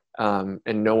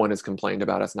 And no one has complained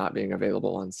about us not being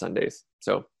available on Sundays.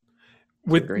 So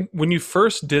when you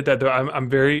first did that, though,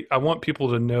 I want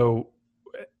people to know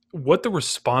what the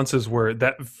responses were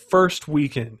that first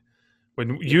weekend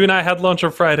when you and I had lunch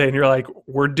on Friday and you're like,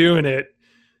 we're doing it.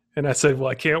 And I said, well,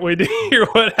 I can't wait to hear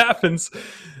what happens.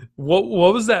 What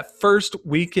was that first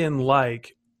weekend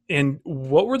like? And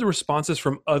what were the responses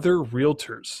from other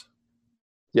realtors?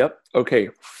 Yep. Okay.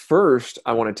 First,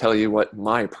 I want to tell you what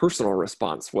my personal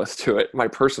response was to it, my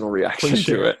personal reaction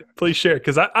to it. Please share,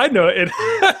 because I know it.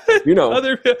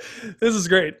 This is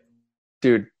great.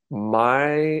 Dude,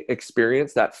 my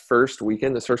experience that first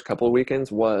weekend, this first couple of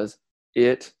weekends, was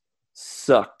it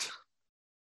sucked.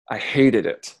 I hated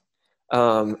it.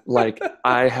 Like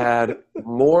I had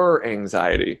more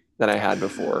anxiety than I had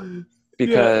before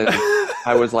because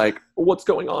I was like, what's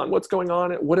going on? What's going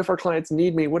on? What if our clients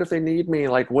need me? What if they need me?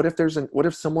 Like, what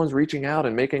if someone's reaching out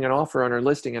and making an offer on our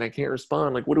listing and I can't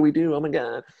respond? Like, what do we do? Oh my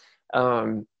God.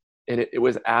 And it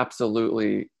was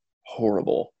absolutely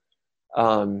horrible.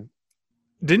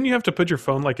 Didn't you have to put your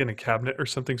phone like in a cabinet or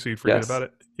something so you forget Yes. about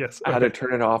it? Yes. I had to Okay.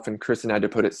 turn it off, and Kristen had to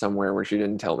put it somewhere where she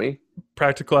didn't tell me.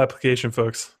 Practical application,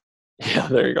 folks. Yeah,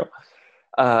 there you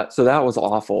go. So that was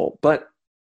awful. But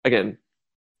again,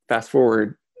 fast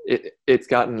forward, it's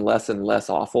gotten less and less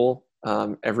awful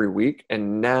every week.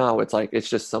 And now it's like, it's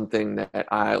just something that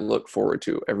I look forward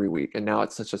to every week. And now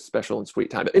it's such a special and sweet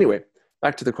time. But anyway,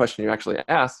 back to the question you actually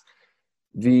asked.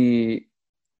 The,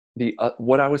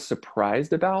 what I was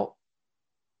surprised about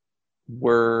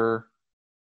were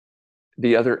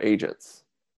the other agents'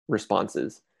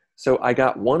 responses. So I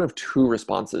got one of two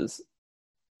responses.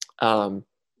 Um,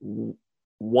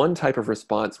 One type of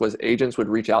response was agents would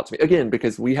reach out to me again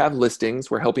because we have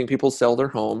listings, we're helping people sell their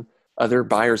home. Other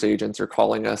buyers agents are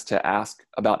calling us to ask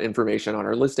about information on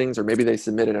our listings, or maybe they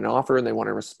submitted an offer and they want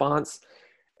a response.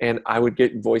 And I would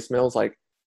get voicemails like,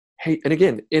 hey, and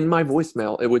again, in my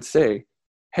voicemail, it would say,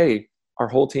 hey, our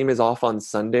whole team is off on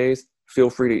Sundays.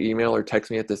 Feel free to email or text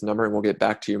me at this number and we'll get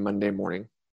back to you Monday morning.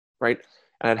 Right.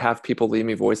 And I'd have people leave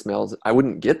me voicemails. I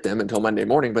wouldn't get them until Monday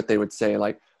morning, but they would say,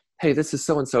 like, hey, this is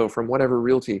so-and-so from whatever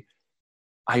realty.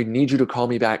 I need you to call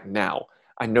me back now.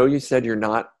 I know you said you're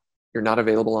not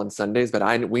available on Sundays,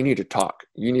 but we need to talk.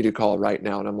 You need to call right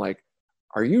now. And I'm like,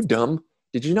 are you dumb?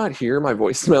 Did you not hear my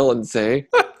voicemail and say,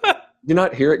 do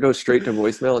not hear it go straight to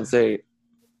voicemail and say,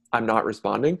 I'm not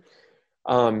responding?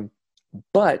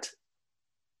 But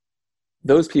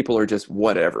those people are just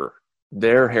whatever.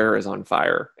 Their hair is on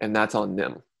fire and that's on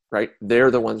them, right? They're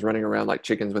the ones running around like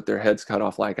chickens with their heads cut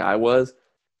off like I was.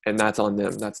 And that's on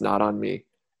them. That's not on me.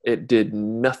 It did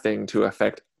nothing to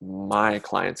affect my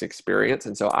client's experience.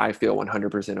 And so I feel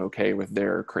 100% okay with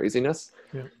their craziness.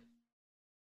 Yeah.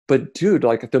 But dude,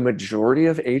 like the majority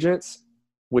of agents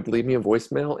would leave me a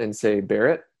voicemail and say,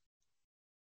 Barrett,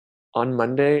 on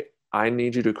Monday, I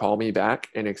need you to call me back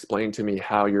and explain to me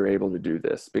how you're able to do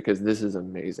this because this is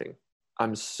amazing.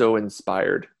 I'm so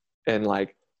inspired. And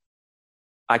like,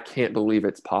 I can't believe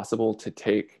it's possible to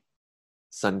take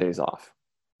Sundays off.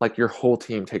 Like your whole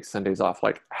team takes Sundays off.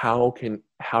 Like how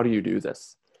do you do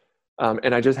this?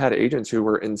 And I just had agents who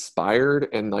were inspired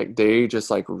and like they just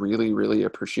like really, really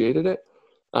appreciated it.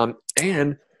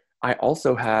 And I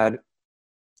also had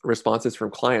responses from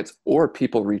clients or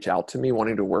people reach out to me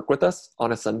wanting to work with us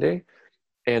on a Sunday.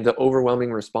 And the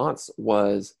overwhelming response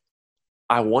was,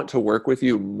 I want to work with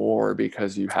you more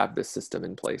because you have this system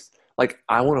in place. Like,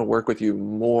 I want to work with you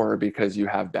more because you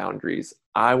have boundaries.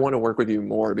 I want to work with you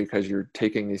more because you're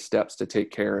taking these steps to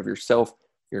take care of yourself,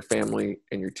 your family,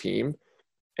 and your team.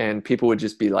 And people would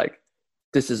just be like,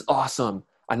 this is awesome.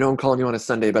 I know I'm calling you on a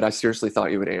Sunday, but I seriously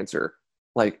thought you would answer.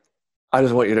 Like, I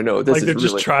just want you to know this Like is they're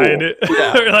just really trying cool. it.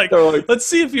 Yeah. They're like, let's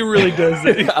see if he really does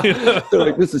it. Yeah. You know? They're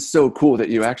like, this is so cool that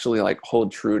you actually like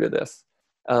hold true to this.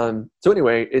 So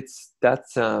anyway, does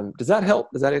that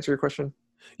help? Does that answer your question?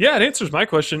 Yeah, it answers my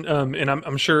question. And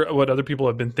I'm sure what other people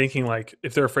have been thinking, like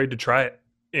if they're afraid to try it.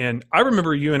 And I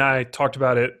remember you and I talked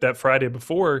about it that Friday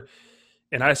before.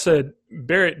 And I said,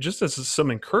 Barrett, just as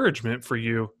some encouragement for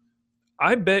you,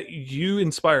 I bet you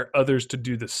inspire others to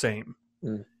do the same.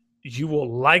 Mm. You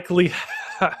will likely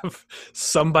have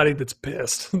somebody that's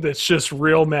pissed, that's just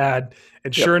real mad.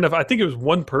 And Yep. sure enough, I think it was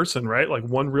one person, right? Like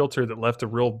one realtor that left a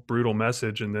real brutal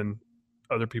message. And then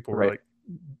other people were Right.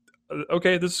 like,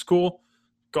 okay, this is cool.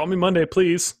 Call me Monday,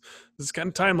 please. This is kind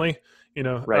of timely, you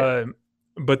know? Right.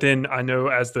 But then I know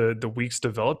as the weeks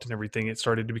developed and everything, it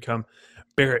started to become,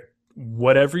 Barrett,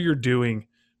 whatever you're doing,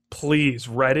 please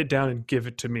write it down and give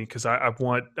it to me. Cause I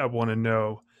want to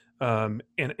know. And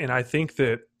I think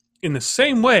that in the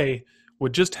same way,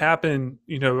 what just happened,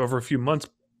 you know, over a few months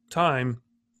time,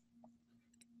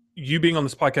 you being on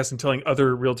this podcast and telling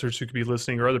other realtors who could be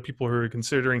listening or other people who are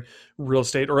considering real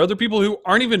estate or other people who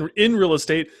aren't even in real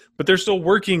estate, but they're still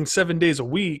working 7 days a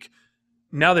week.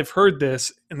 Now they've heard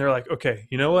this and they're like, okay,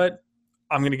 you know what?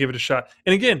 I'm going to give it a shot.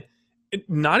 And again,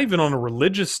 not even on a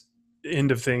religious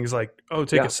end of things like, oh,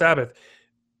 take a Sabbath.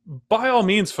 By all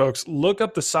means, folks, look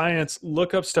up the science,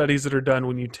 look up studies that are done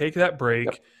when you take that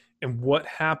break and what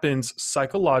happens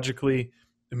psychologically,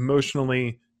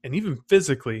 emotionally, and even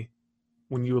physically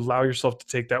when you allow yourself to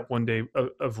take that one day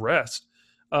of rest.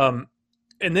 And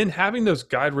then having those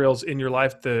guide rails in your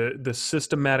life, the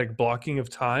systematic blocking of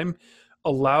time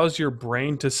allows your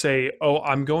brain to say, oh,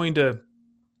 I'm going to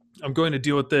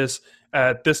deal with this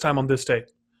at this time on this day.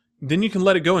 Then you can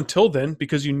let it go until then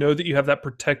because you know that you have that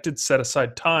protected set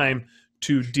aside time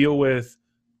to deal with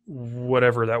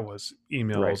whatever that was,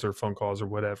 emails or phone calls or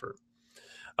whatever.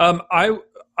 I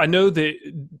know that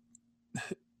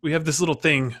we have this little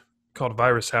thing called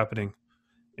virus happening,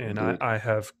 and I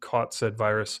have caught said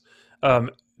virus.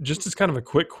 just as kind of a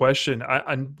quick question,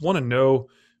 I want to know,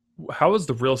 how has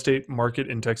the real estate market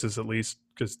in Texas, at least,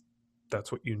 because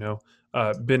that's what you know,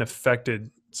 been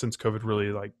affected since COVID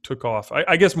really like took off?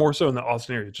 I guess more so in the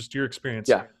Austin area. Just your experience,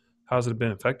 Yeah. how has it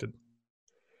been affected?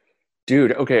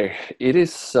 Dude, okay. It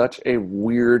is such a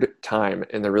weird time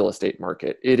in the real estate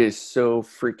market. It is so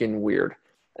freaking weird.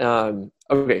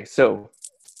 Okay, so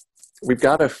we've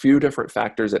got a few different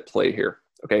factors at play here.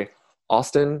 Okay.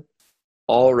 Austin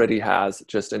already has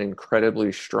just an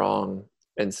incredibly strong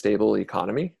and stable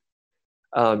economy.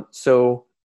 So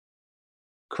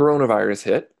coronavirus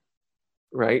hit,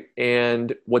 right?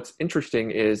 And what's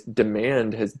interesting is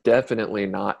demand has definitely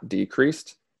not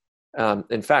decreased.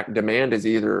 In fact, demand is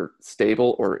either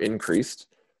stable or increased.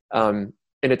 And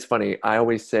it's funny. I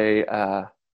always say,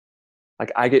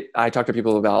 like I talk to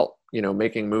people about,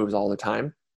 making moves all the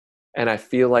time. And I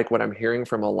feel like what I'm hearing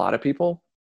from a lot of people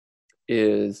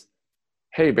is,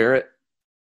 "Hey, Barrett,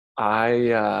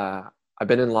 I've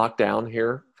been in lockdown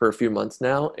here for a few months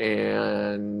now,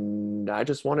 and I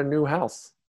just want a new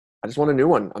house. I just want a new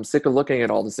one. I'm sick of looking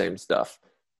at all the same stuff,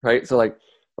 right? So like,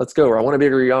 let's go. Or I want a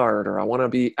bigger yard, or I want to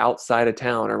be outside of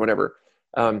town, or whatever."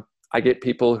 I get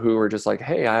people who are just like,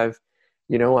 "Hey,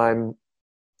 you know, I'm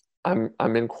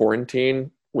in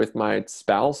quarantine with my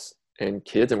spouse and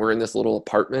kids, and we're in this little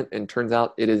apartment, and turns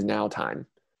out it is now time."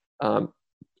 Um,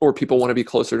 or people want to be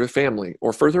closer to family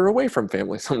or further away from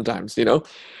family sometimes.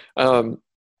 Um,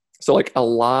 so like a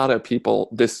lot of people,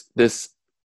 this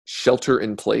shelter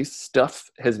in place stuff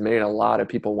has made a lot of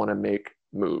people want to make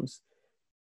moves.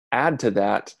 Add to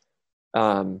that,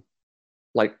 um,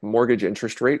 like mortgage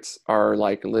interest rates are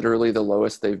like literally the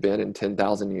lowest they've been in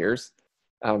 10,000 years.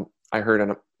 I heard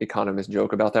an economist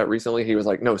joke about that recently. He was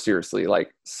like, "No, seriously,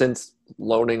 like since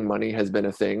loaning money has been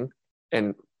a thing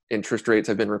and interest rates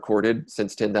have been recorded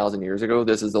since 10,000 years ago,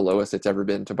 this is the lowest it's ever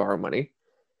been to borrow money."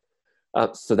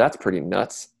 So that's pretty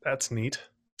nuts. That's neat.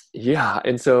 Yeah.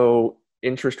 And so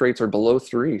interest rates are below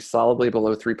three, solidly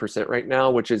below 3% right now,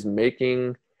 which is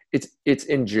making it's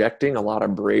injecting a lot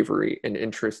of bravery and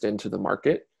interest into the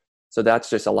market. So that's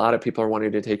just a lot of people are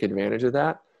wanting to take advantage of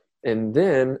that. And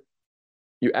then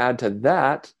you add to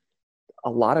that, a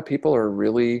lot of people are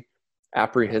really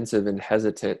apprehensive and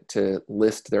hesitant to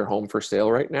list their home for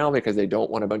sale right now because they don't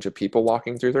want a bunch of people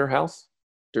walking through their house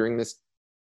during this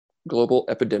global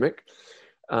epidemic.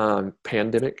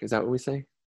 Pandemic, is that what we say?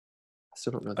 I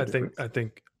still don't know the I think difference. I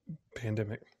think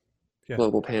pandemic. Yeah.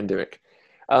 Global pandemic.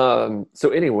 So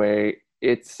anyway,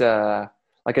 it's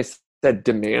like I said,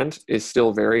 demand is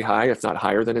still very high, if not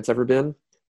higher than it's ever been,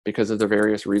 because of the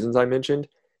various reasons I mentioned.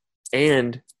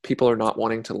 And people are not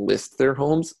wanting to list their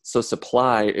homes, so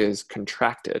supply is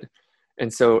contracted.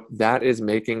 And so that is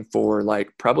making for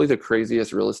like probably the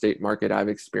craziest real estate market I've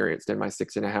experienced in my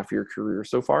 6.5 year career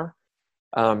so far.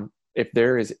 If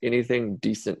there is anything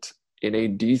decent in a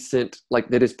decent, like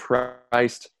that is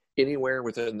priced anywhere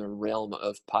within the realm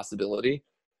of possibility,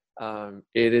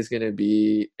 it is going to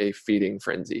be a feeding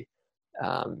frenzy.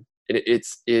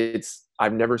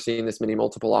 I've never seen this many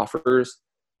multiple offers.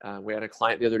 We had a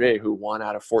client the other day who won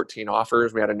out of 14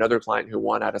 offers. We had another client who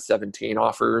won out of 17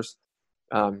 offers.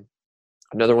 Um,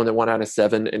 Another one that won out of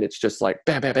 7, and it's just like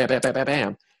bam, bam, bam, bam, bam, bam,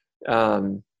 bam.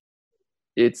 Um,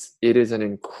 it is an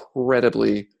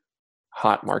incredibly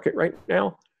hot market right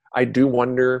now. I do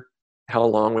wonder how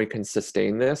long we can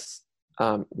sustain this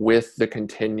with the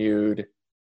continued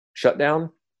shutdown.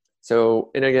 So,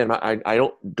 and again, I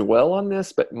don't dwell on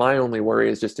this, but my only worry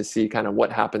is just to see kind of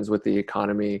what happens with the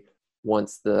economy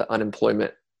once the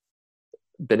unemployment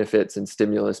benefits and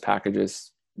stimulus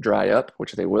packages dry up,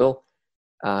 which they will,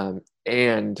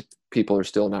 and people are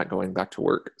still not going back to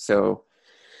work. So,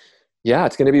 yeah,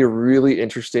 it's going to be really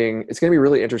interesting. It's going to be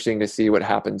really interesting to see what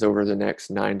happens over the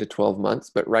next 9 to 12 months.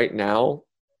 But right now,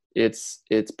 it's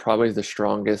probably the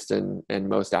strongest and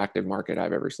most active market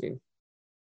I've ever seen.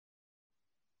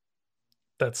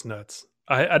 That's nuts.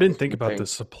 I didn't think about the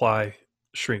Thanks. supply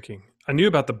shrinking. I knew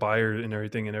about the buyer and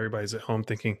everything, and everybody's at home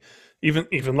thinking,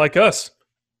 even like us,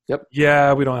 Yep.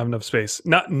 yeah, we don't have enough space.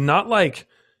 Not like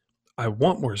I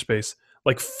want more space.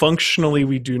 Like functionally,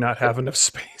 we do not Yep. have enough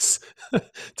space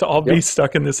to all be Yep.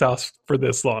 stuck in this house for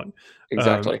this long. Um,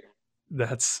 Exactly.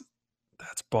 that's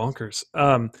that's bonkers.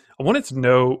 I wanted to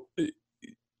know,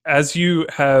 as you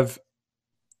have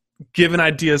given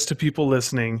ideas to people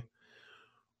listening,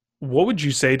 what would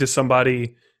you say to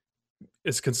somebody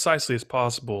as concisely as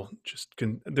possible?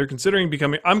 They're considering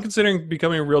becoming. I'm considering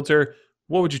becoming a realtor.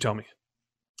 What would you tell me?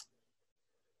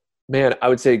 Man, I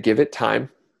would say give it time,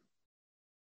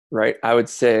 right? I would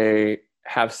say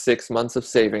have 6 months of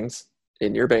savings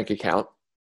in your bank account,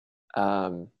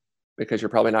 um, because you're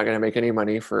probably not going to make any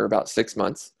money for about 6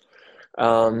 months.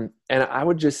 And I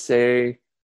would just say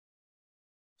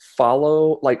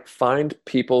find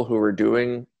people who are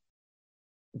doing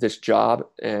this job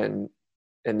and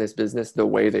this business the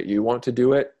way that you want to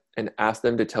do it, and ask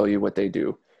them to tell you what they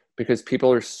do, because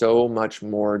people are so much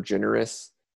more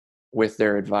generous with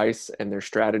their advice and their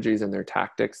strategies and their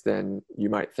tactics than you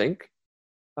might think.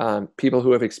 People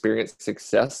who have experienced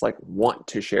success want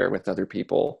to share with other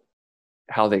people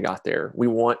how they got there. We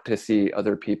want to see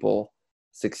other people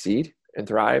succeed and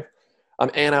thrive.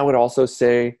 And I would also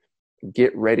say,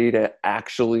 get ready to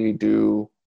actually do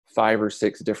 5 or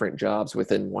 6 different jobs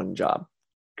within one job.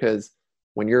 Because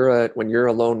when you're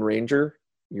a lone ranger,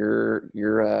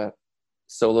 you're a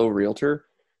solo realtor,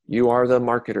 you are the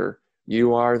marketer,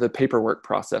 you are the paperwork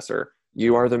processor,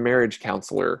 you are the marriage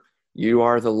counselor, you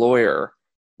are the lawyer.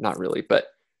 Not really, but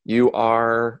you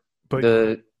are you're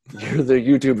the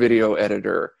YouTube video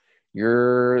editor.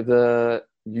 You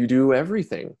do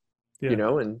everything,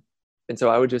 and so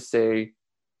I would just say,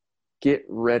 get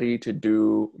ready to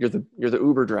do, you're the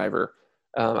Uber driver.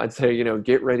 I'd say,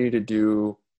 get ready to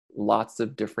do lots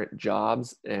of different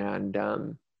jobs, and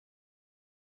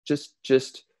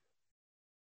just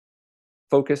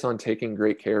focus on taking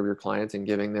great care of your clients and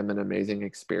giving them an amazing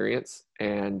experience,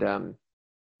 and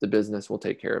the business will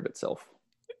take care of itself.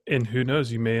 And who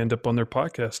knows, you may end up on their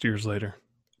podcast years later.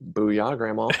 Booyah,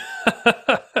 Grandma.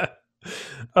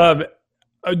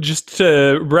 Just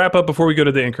to wrap up before we go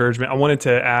to the encouragement, I wanted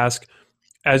to ask,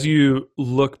 as you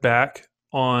look back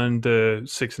on the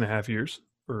 6.5 years,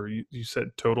 or you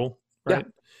said total, right?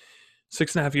 Yeah.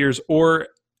 6.5 years, or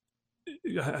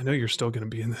I know you're still going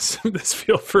to be in this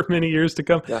field for many years to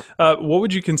come. Yeah. What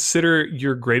would you consider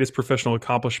your greatest professional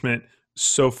accomplishment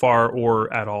so far,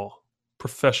 or at all?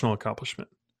 Professional accomplishment.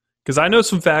 Because I know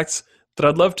some facts that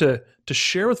I'd love to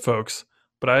share with folks,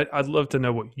 but I'd love to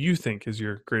know what you think is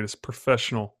your greatest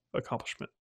professional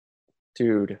accomplishment.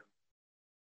 Dude,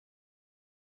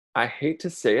 I hate to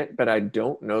say it, but I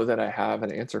don't know that I have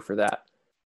an answer for that.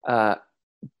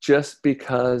 Just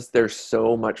because there's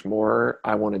so much more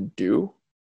I want to do.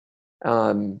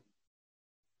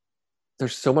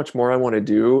 There's so much more I want to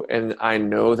do, and I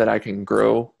know that I can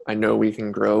grow. I know we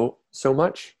can grow so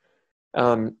much.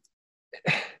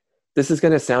 This is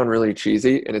going to sound really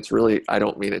cheesy, and I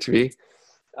don't mean it to be.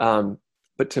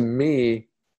 But to me,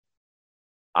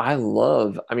 I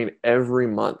love, every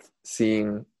month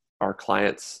seeing our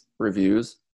clients'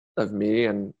 reviews of me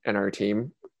and our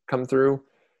team come through,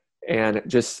 and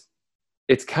just,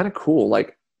 it's kind of cool.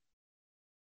 Like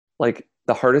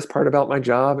the hardest part about my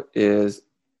job is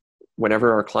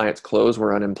whenever our clients close,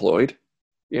 we're unemployed,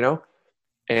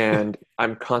 and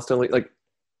I'm constantly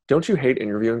don't you hate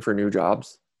interviewing for new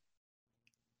jobs?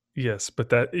 Yes, but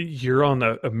that you're on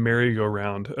a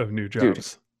merry-go-round of new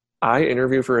jobs. Dude, I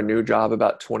interview for a new job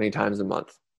about 20 times a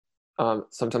month.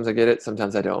 Sometimes I get it,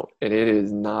 sometimes I don't. And it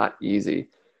is not easy.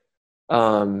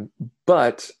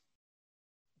 But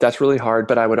that's really hard.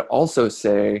 But I would also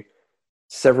say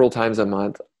several times a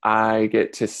month, I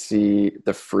get to see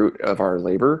the fruit of our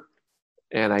labor.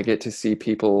 And I get to see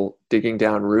people digging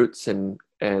down roots and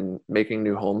making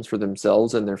new homes for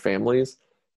themselves and their families.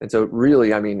 And so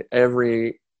really,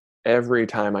 every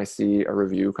time I see a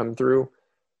review come through,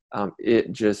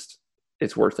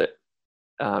 it's worth it.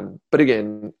 But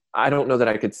again, I don't know that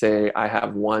I could say I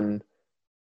have one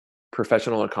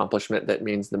professional accomplishment that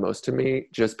means the most to me,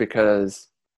 just because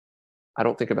I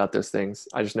don't think about those things.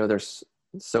 I just know there's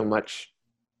so much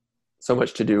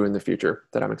to do in the future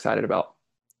that I'm excited about.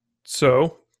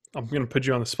 So I'm going to put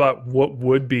you on the spot. What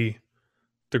would be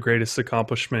the greatest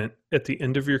accomplishment at the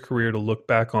end of your career to look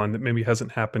back on that maybe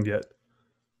hasn't happened yet?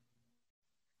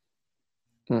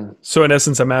 So in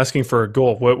essence, I'm asking for a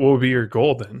goal. What would be your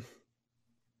goal then?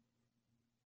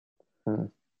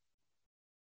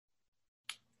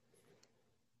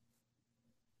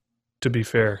 To be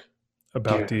fair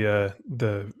about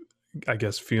the I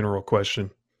guess funeral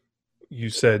question, you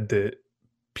said that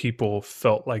people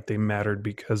felt like they mattered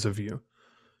because of you.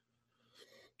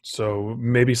 So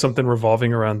maybe something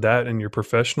revolving around that in your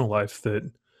professional life,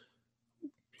 that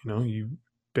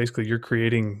you're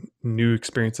creating new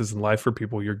experiences in life for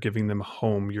people. You're giving them a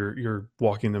home. You're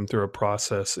walking them through a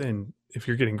process. And if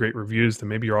you're getting great reviews, then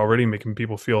maybe you're already making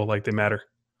people feel like they matter.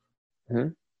 Mm-hmm.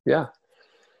 Yeah.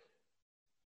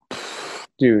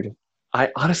 Dude,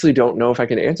 I honestly don't know if I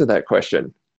can answer that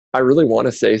question. I really want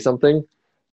to say something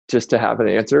just to have an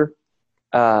answer.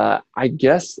 I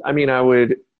guess, I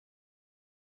would,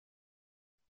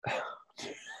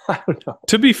 I don't know.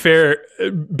 To be fair,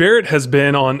 Barrett has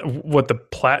been on the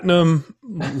platinum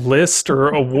list or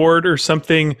award or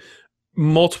something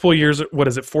multiple years. What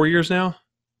is it? 4 years now?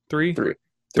 Three? Three.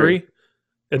 Three?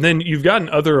 And then you've gotten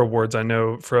other awards, I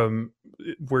know, from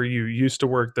where you used to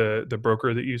work, the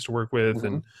broker that you used to work with, Mm-hmm.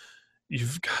 and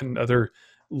you've gotten other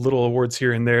little awards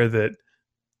here and there that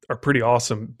are pretty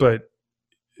awesome. But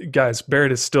guys,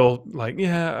 Barrett is still like,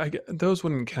 yeah, those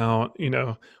wouldn't count.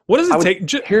 What does it take?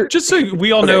 Just so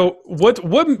we all know,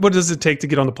 what does it take to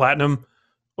get on the platinum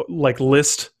like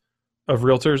list of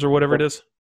realtors or whatever it is?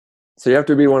 So you have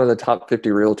to be one of the top 50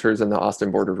 realtors in the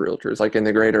Austin Board of Realtors, like in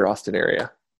the greater Austin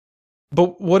area.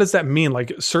 But what does that mean?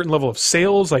 Like a certain level of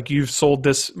sales? Like you've sold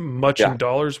this much in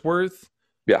dollars worth?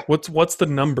 Yeah. What's the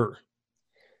number?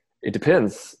 It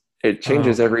depends. It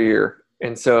changes every year.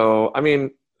 And so, I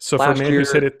mean, so for a man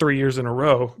who's hit it 3 years in a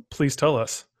row, please tell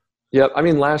us. Yep. I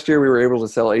mean, last year we were able to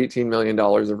sell $18 million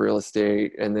of real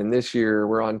estate. And then this year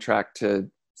we're on track to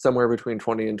somewhere between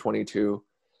 20 and 22.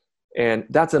 And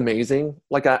that's amazing.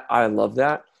 Like, I love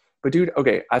that. But dude,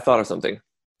 okay, I thought of something.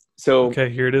 So, okay,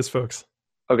 here it is, folks.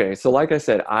 Okay. So like I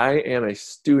said, I am a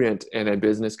student in a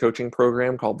business coaching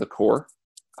program called The Core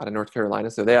out of North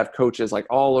Carolina. So they have coaches like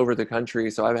all over the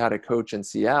country. So I've had a coach in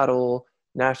Seattle,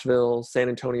 Nashville, San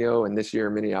Antonio, and this year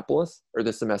Minneapolis, or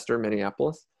this semester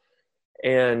Minneapolis.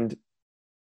 And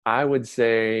I would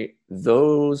say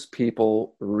those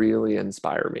people really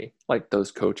inspire me, like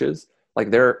those coaches. Like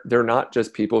they're not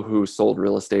just people who sold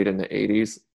real estate in the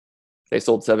 80s. They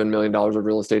sold $7 million of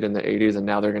real estate in the 80s, and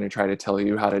now they're going to try to tell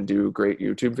you how to do great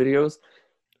YouTube videos.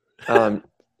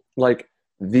 Like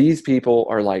these people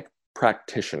are like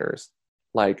practitioners.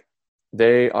 Like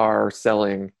they are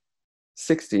selling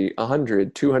 60,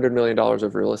 100, $200 million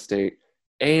of real estate,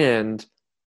 and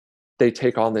they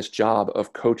take on this job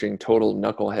of coaching total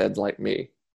knuckleheads like me,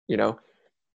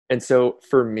 And so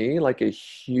for me, like a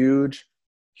huge,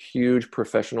 huge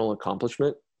professional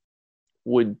accomplishment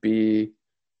would be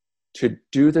to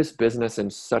do this business in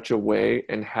such a way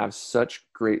and have such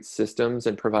great systems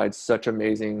and provide such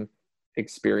amazing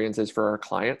experiences for our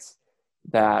clients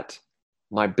that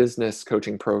my business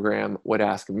coaching program would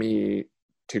ask me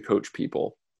to coach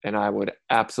people, and I would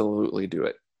absolutely do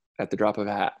it at the drop of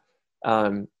a hat.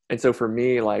 And so for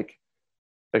me, like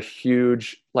a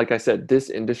huge, like I said, this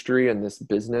industry and this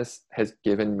business has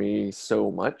given me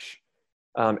so much.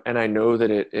 And I know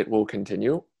that it will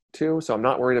continue to, so I'm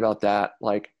not worried about that.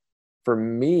 Like for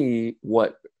me,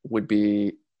 what would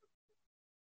be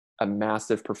a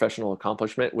massive professional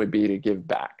accomplishment would be to give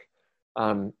back,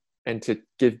 and to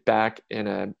give back in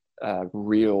a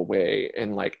real way,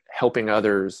 and like helping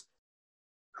others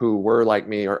who were like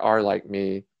me or are like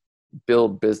me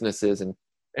build businesses and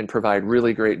provide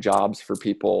really great jobs for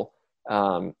people,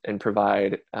 and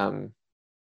provide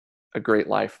a great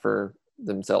life for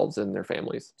themselves and their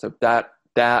families. So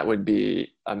that would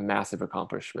be a massive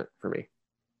accomplishment for me.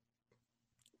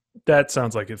 That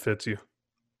sounds like it fits you.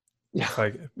 Yeah.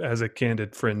 Like as a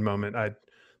candid friend moment,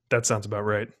 that sounds about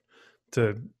right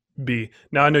to be.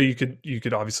 Now I know you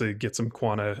could obviously get some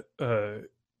what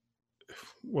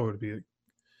would it be,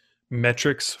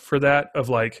 metrics for that of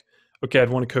like, okay, I'd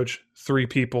want to coach 3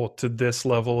 people to this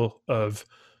level of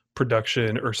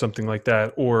production or something like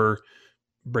that, or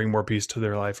bring more peace to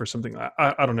their life or something.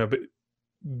 I don't know, but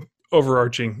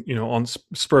overarching, on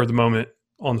spur of the moment,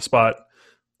 on the spot,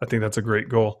 I think that's a great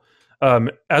goal.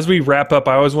 As we wrap up,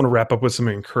 I always want to wrap up with some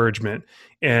encouragement.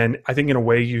 And I think in a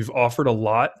way you've offered a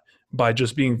lot by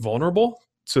just being vulnerable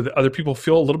so that other people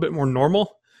feel a little bit more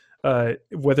normal.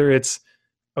 Whether it's,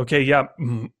 okay, yeah,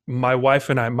 my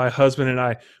wife and I, my husband and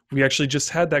I, we actually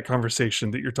just had that conversation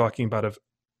that you're talking about of,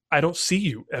 I don't see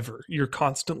you ever. You're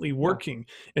constantly working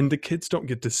and the kids don't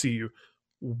get to see you.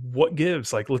 What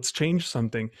gives? Like, let's change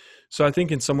something. So I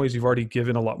think in some ways you've already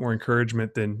given a lot more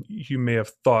encouragement than you may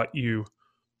have thought you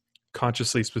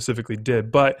consciously specifically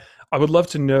did. But I would love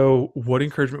to know, what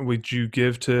encouragement would you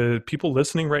give to people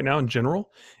listening right now in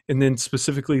general, and then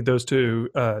specifically those in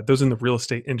the real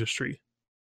estate industry?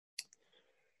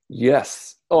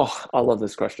 Yes. Oh, I love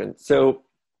this question. So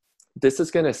this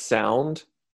is going to sound,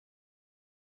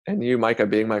 and you, Micah,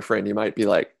 being my friend, you might be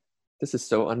like, this is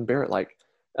so un-Barrett-like.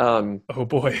 Oh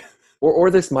boy. or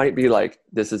this might be like,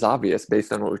 this is obvious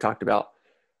based on what we talked about.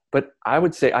 But I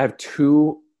would say I have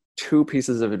two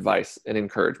pieces of advice and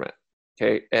encouragement.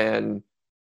 Okay. And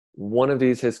one of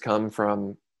these has come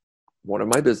from one of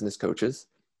my business coaches.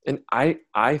 And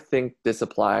I think this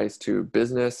applies to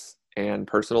business and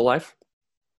personal life.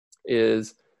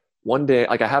 Is one day,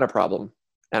 like I had a problem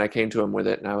and I came to him with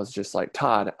it, and I was just like,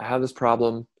 Todd, I have this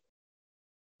problem,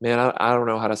 man, I don't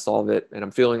know how to solve it, and I'm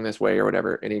feeling this way or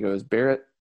whatever. And he goes, Barrett,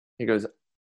 he goes,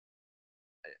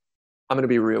 I'm going to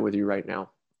be real with you right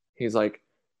now. He's like,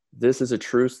 this is a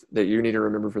truth that you need to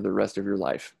remember for the rest of your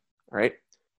life. All right.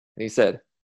 And he said,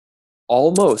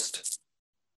 almost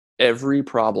every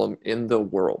problem in the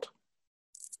world.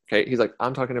 Okay. He's like,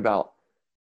 I'm talking about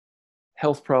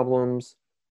health problems,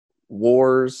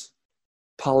 wars,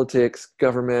 politics,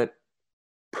 government,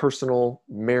 personal,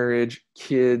 marriage,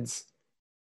 kids,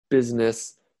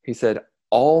 business. He said,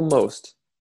 almost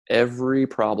every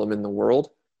problem in the world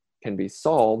can be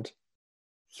solved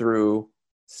through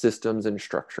systems and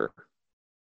structure.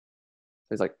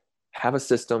 He's like, have a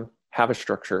system, have a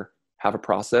structure, have a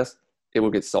process, it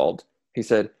will get solved. He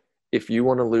said, if you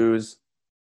want to lose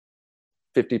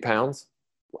 50 pounds,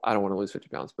 I don't want to lose 50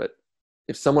 pounds, but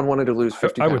if someone wanted to lose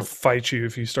 50 I pounds. would fight you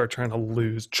if you start trying to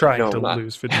lose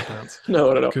 50 pounds.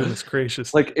 No. Goodness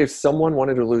gracious. Like if someone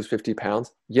wanted to lose 50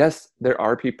 pounds, yes, there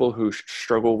are people who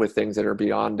struggle with things that are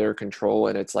beyond their control.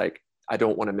 And it's like, I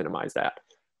don't want to minimize that.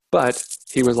 But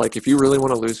he was like, if you really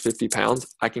want to lose 50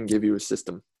 pounds, I can give you a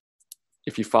system.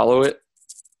 If you follow it,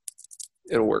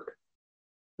 it'll work.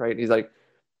 Right? He's like,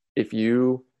 if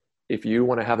you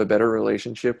want to have a better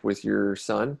relationship with your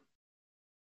son,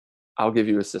 I'll give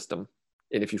you a system.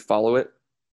 And if you follow it,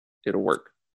 it'll work.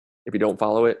 If you don't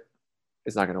follow it,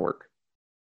 it's not going to work.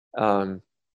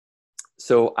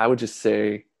 So I would just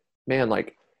say, man,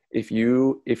 like if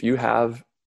you have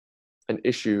an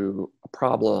issue, a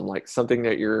problem, like something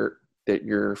that you're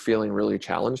feeling really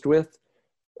challenged with,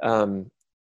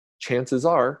 chances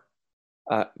are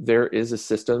there is a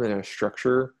system and a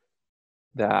structure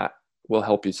that will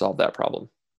help you solve that problem,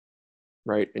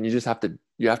 right? And you have to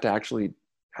actually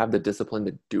have the discipline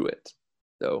to do it,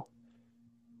 though.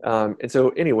 And so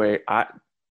anyway, I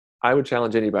would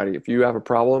challenge anybody, if you have a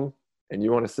problem and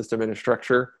you want a system and a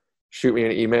structure, shoot me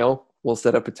an email. We'll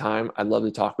set up a time. I'd love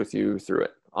to talk with you through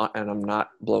it. And I'm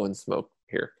not blowing smoke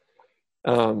here.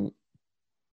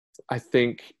 I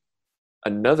think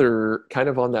another kind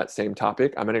of on that same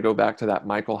topic, I'm going to go back to that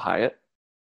Michael Hyatt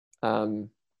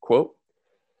quote,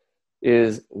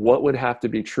 is what would have to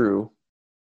be true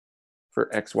for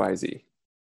XYZ,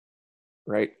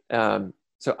 right?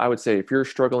 So I would say if you're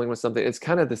struggling with something, it's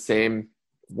kind of the same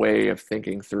way of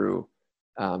thinking through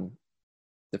the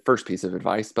first piece of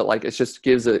advice, but like it just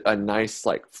gives a nice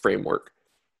like framework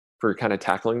for kind of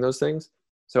tackling those things.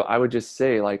 So I would just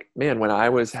say like, man, when I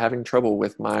was having trouble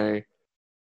with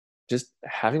just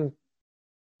having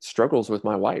struggles with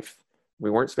my wife,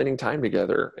 we weren't spending time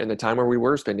together, and the time where we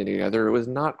were spending together, it was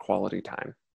not quality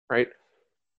time, right?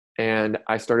 And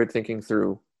I started thinking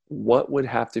through what would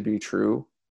have to be true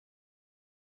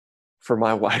for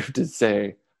my wife to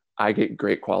say, I get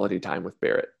great quality time with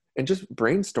Barrett. And just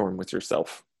brainstorm with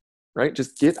yourself, right?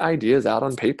 Just get ideas out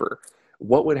on paper.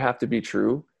 What would have to be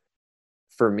true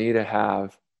for me to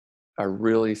have a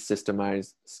really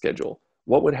systemized schedule?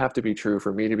 What would have to be true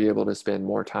for me to be able to spend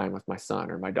more time with my son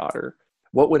or my daughter?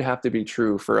 What would have to be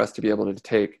true for us to be able to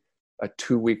take a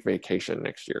 2-week vacation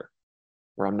next year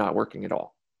where I'm not working at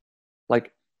all?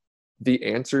 Like the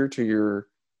answer to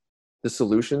the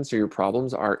solutions to your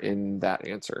problems are in that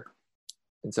answer.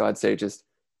 And so I'd say just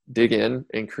dig in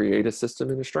and create a system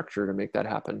and a structure to make that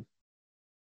happen.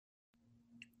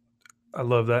 I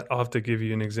love that. I'll have to give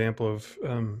you an example of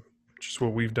just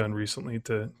what we've done recently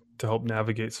to help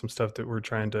navigate some stuff that we're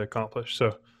trying to accomplish.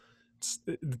 So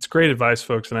it's great advice,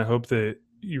 folks, and I hope that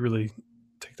you really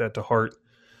take that to heart.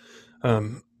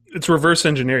 It's reverse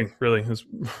engineering, really, is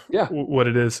what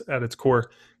it is at its core.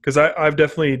 Because I've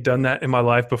definitely done that in my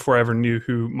life before I ever knew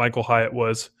who Michael Hyatt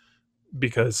was,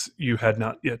 because you had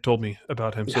not yet told me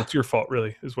about him. So it's your fault,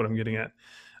 really, is what I'm getting at.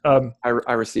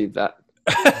 I received that.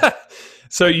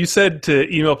 So you said to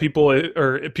email people,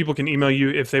 or people can email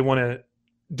you if they want to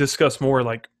discuss more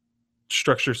like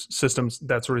structure, systems,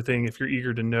 that sort of thing, if you're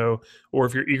eager to know, or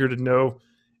if you're eager to know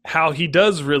how he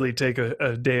does really take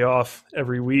a day off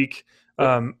every week.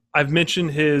 I've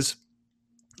mentioned his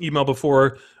email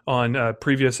before on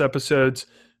previous episodes.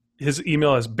 His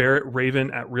email is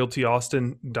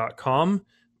barrettraven@realtyaustin.com.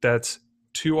 That's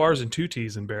 2 R's and 2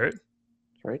 T's in Barrett.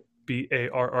 Right.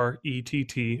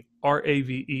 BARRETTRAVEN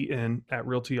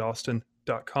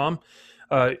 @realtyaustin.com.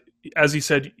 As he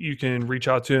said, you can reach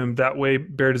out to him that way.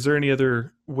 Barrett, is there any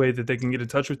other way that they can get in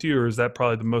touch with you, or is that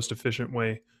probably the most efficient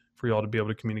way for y'all to be able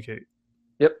to communicate?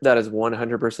 Yep, that is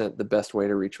 100% the best way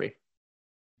to reach me.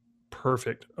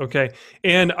 Perfect. Okay.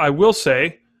 And I will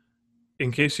say,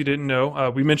 in case you didn't know,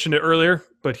 we mentioned it earlier,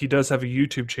 but he does have a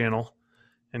YouTube channel,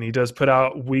 and he does put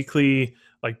out weekly,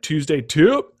 like Tuesday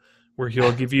tip, where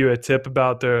he'll give you a tip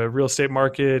about the real estate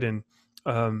market. And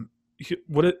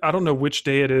I don't know which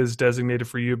day it is designated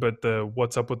for you, but the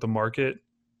what's up with the market.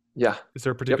 Yeah. Is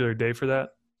there a particular day for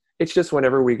that? It's just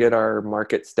whenever we get our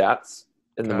market stats.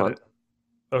 in the Got month.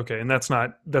 it. Okay, and that's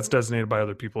designated by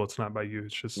other people. It's not by you.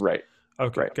 It's just Right.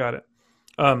 okay. Right. Got it.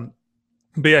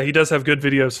 But yeah, he does have good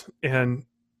videos, and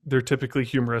they're typically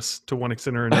humorous to one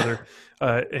extent or another,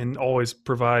 and always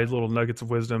provide little nuggets of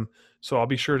wisdom. So I'll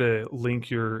be sure to link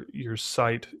your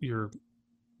site, your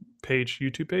page,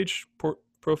 YouTube page,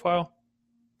 profile.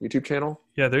 YouTube channel.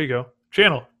 Yeah, there you go.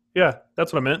 Channel. Yeah,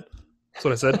 that's what I meant. That's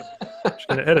what I said. Just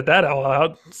gonna edit that all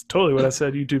out. It's totally what I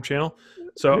said. YouTube channel.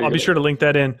 So I'll be sure to link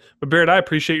that in. But Barrett, I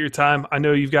appreciate your time. I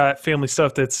know you've got family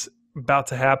stuff that's about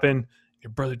to happen.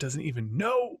 Your brother doesn't even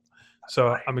know.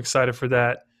 So I'm excited for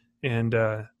that. And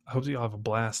I hope that you'll have a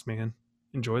blast, man.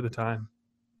 Enjoy the time.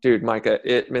 Dude, Micah,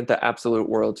 it meant the absolute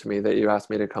world to me that you asked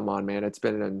me to come on, man. It's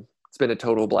been a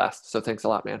total blast. So thanks a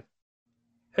lot, man.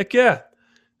 Heck yeah.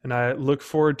 And I look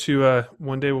forward to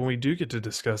one day when we do get to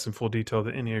discuss in full detail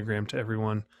the Enneagram to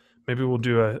everyone. Maybe we'll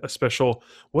do a special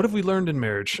 "What have we learned in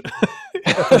marriage"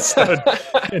 episode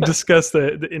and discuss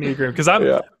the Enneagram. Because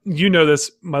you know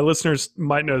this, my listeners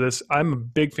might know this. I'm a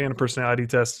big fan of personality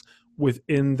tests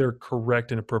within their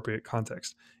correct and appropriate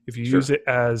context. If you use it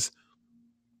as,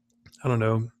 I don't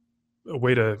know, a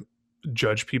way to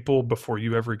judge people before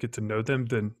you ever get to know them,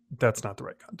 then that's not the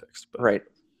right context. But right.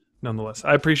 Nonetheless,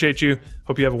 I appreciate you.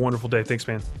 Hope you have a wonderful day. Thanks,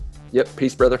 man. Yep.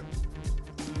 Peace, brother.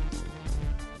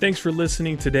 Thanks for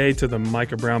listening today to the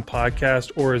Micah Brown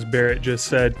Podcast, or as Barrett just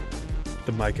said,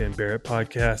 the Micah and Barrett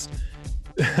Podcast.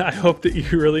 I hope that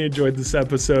you really enjoyed this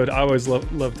episode. I always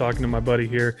love talking to my buddy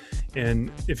here.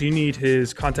 And if you need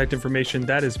his contact information,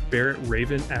 that is Barrett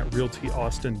Raven at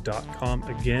realtyaustin.com.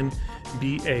 Again,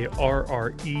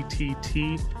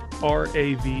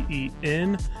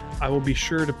 BarrettRaven. I will be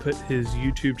sure to put his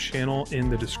YouTube channel in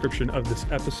the description of this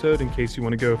episode in case you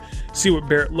want to go see what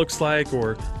Barrett looks like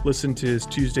or listen to his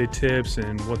Tuesday tips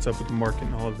and what's up with the market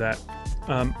and all of that.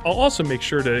 I'll also make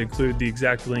sure to include the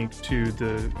exact link to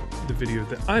the video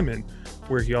that I'm in,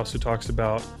 where he also talks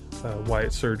about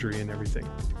Wyatt surgery and everything.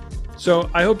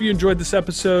 So I hope you enjoyed this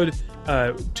episode.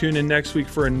 Tune in next week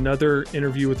for another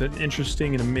interview with an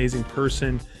interesting and amazing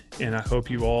person. And I hope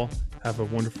you all have a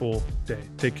wonderful day.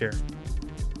 Take care.